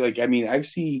TikTok, I'd be like, I mean, I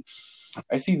see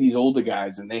these older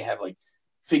guys, and they have like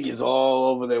figures all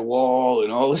over their wall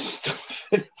and all this stuff.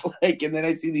 And it's like, and then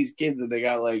I see these kids, and they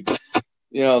got like,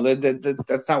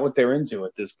 that's not what they're into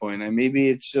at this point. And maybe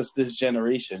it's just this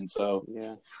generation. So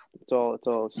yeah, it's all.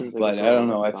 It seems like but I don't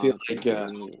know. I feel like it's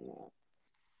all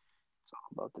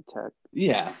about the tech.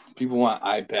 Yeah, people want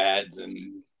iPads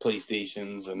and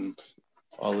PlayStations and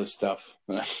all this stuff.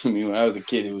 I mean, when I was a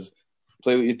kid, it was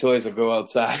play with your toys or go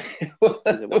outside.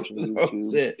 That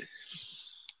was it.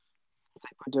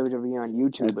 Put WWE on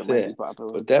YouTube. That's it might it. Be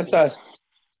popular. But that's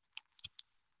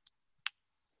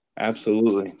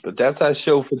absolutely. But that's our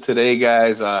show for today,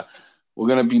 guys. We're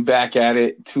gonna be back at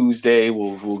it Tuesday.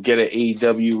 We'll get an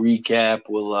AEW recap.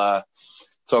 We'll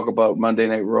talk about Monday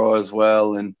Night Raw as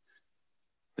well, and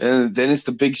then it's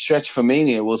the big stretch for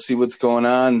Mania. We'll see what's going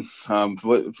on.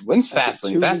 When's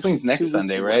Fastlane? Fastlane's next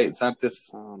Sunday, right? It's not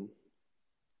this.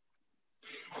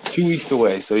 2 weeks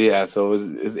away. So yeah, so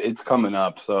it's coming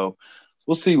up. So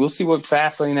we'll see. We'll see what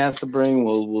Fastlane has to bring.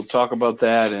 We'll talk about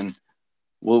that, and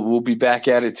we'll be back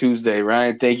at it Tuesday.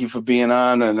 Ryan, thank you for being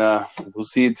on, and we'll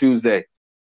see you Tuesday.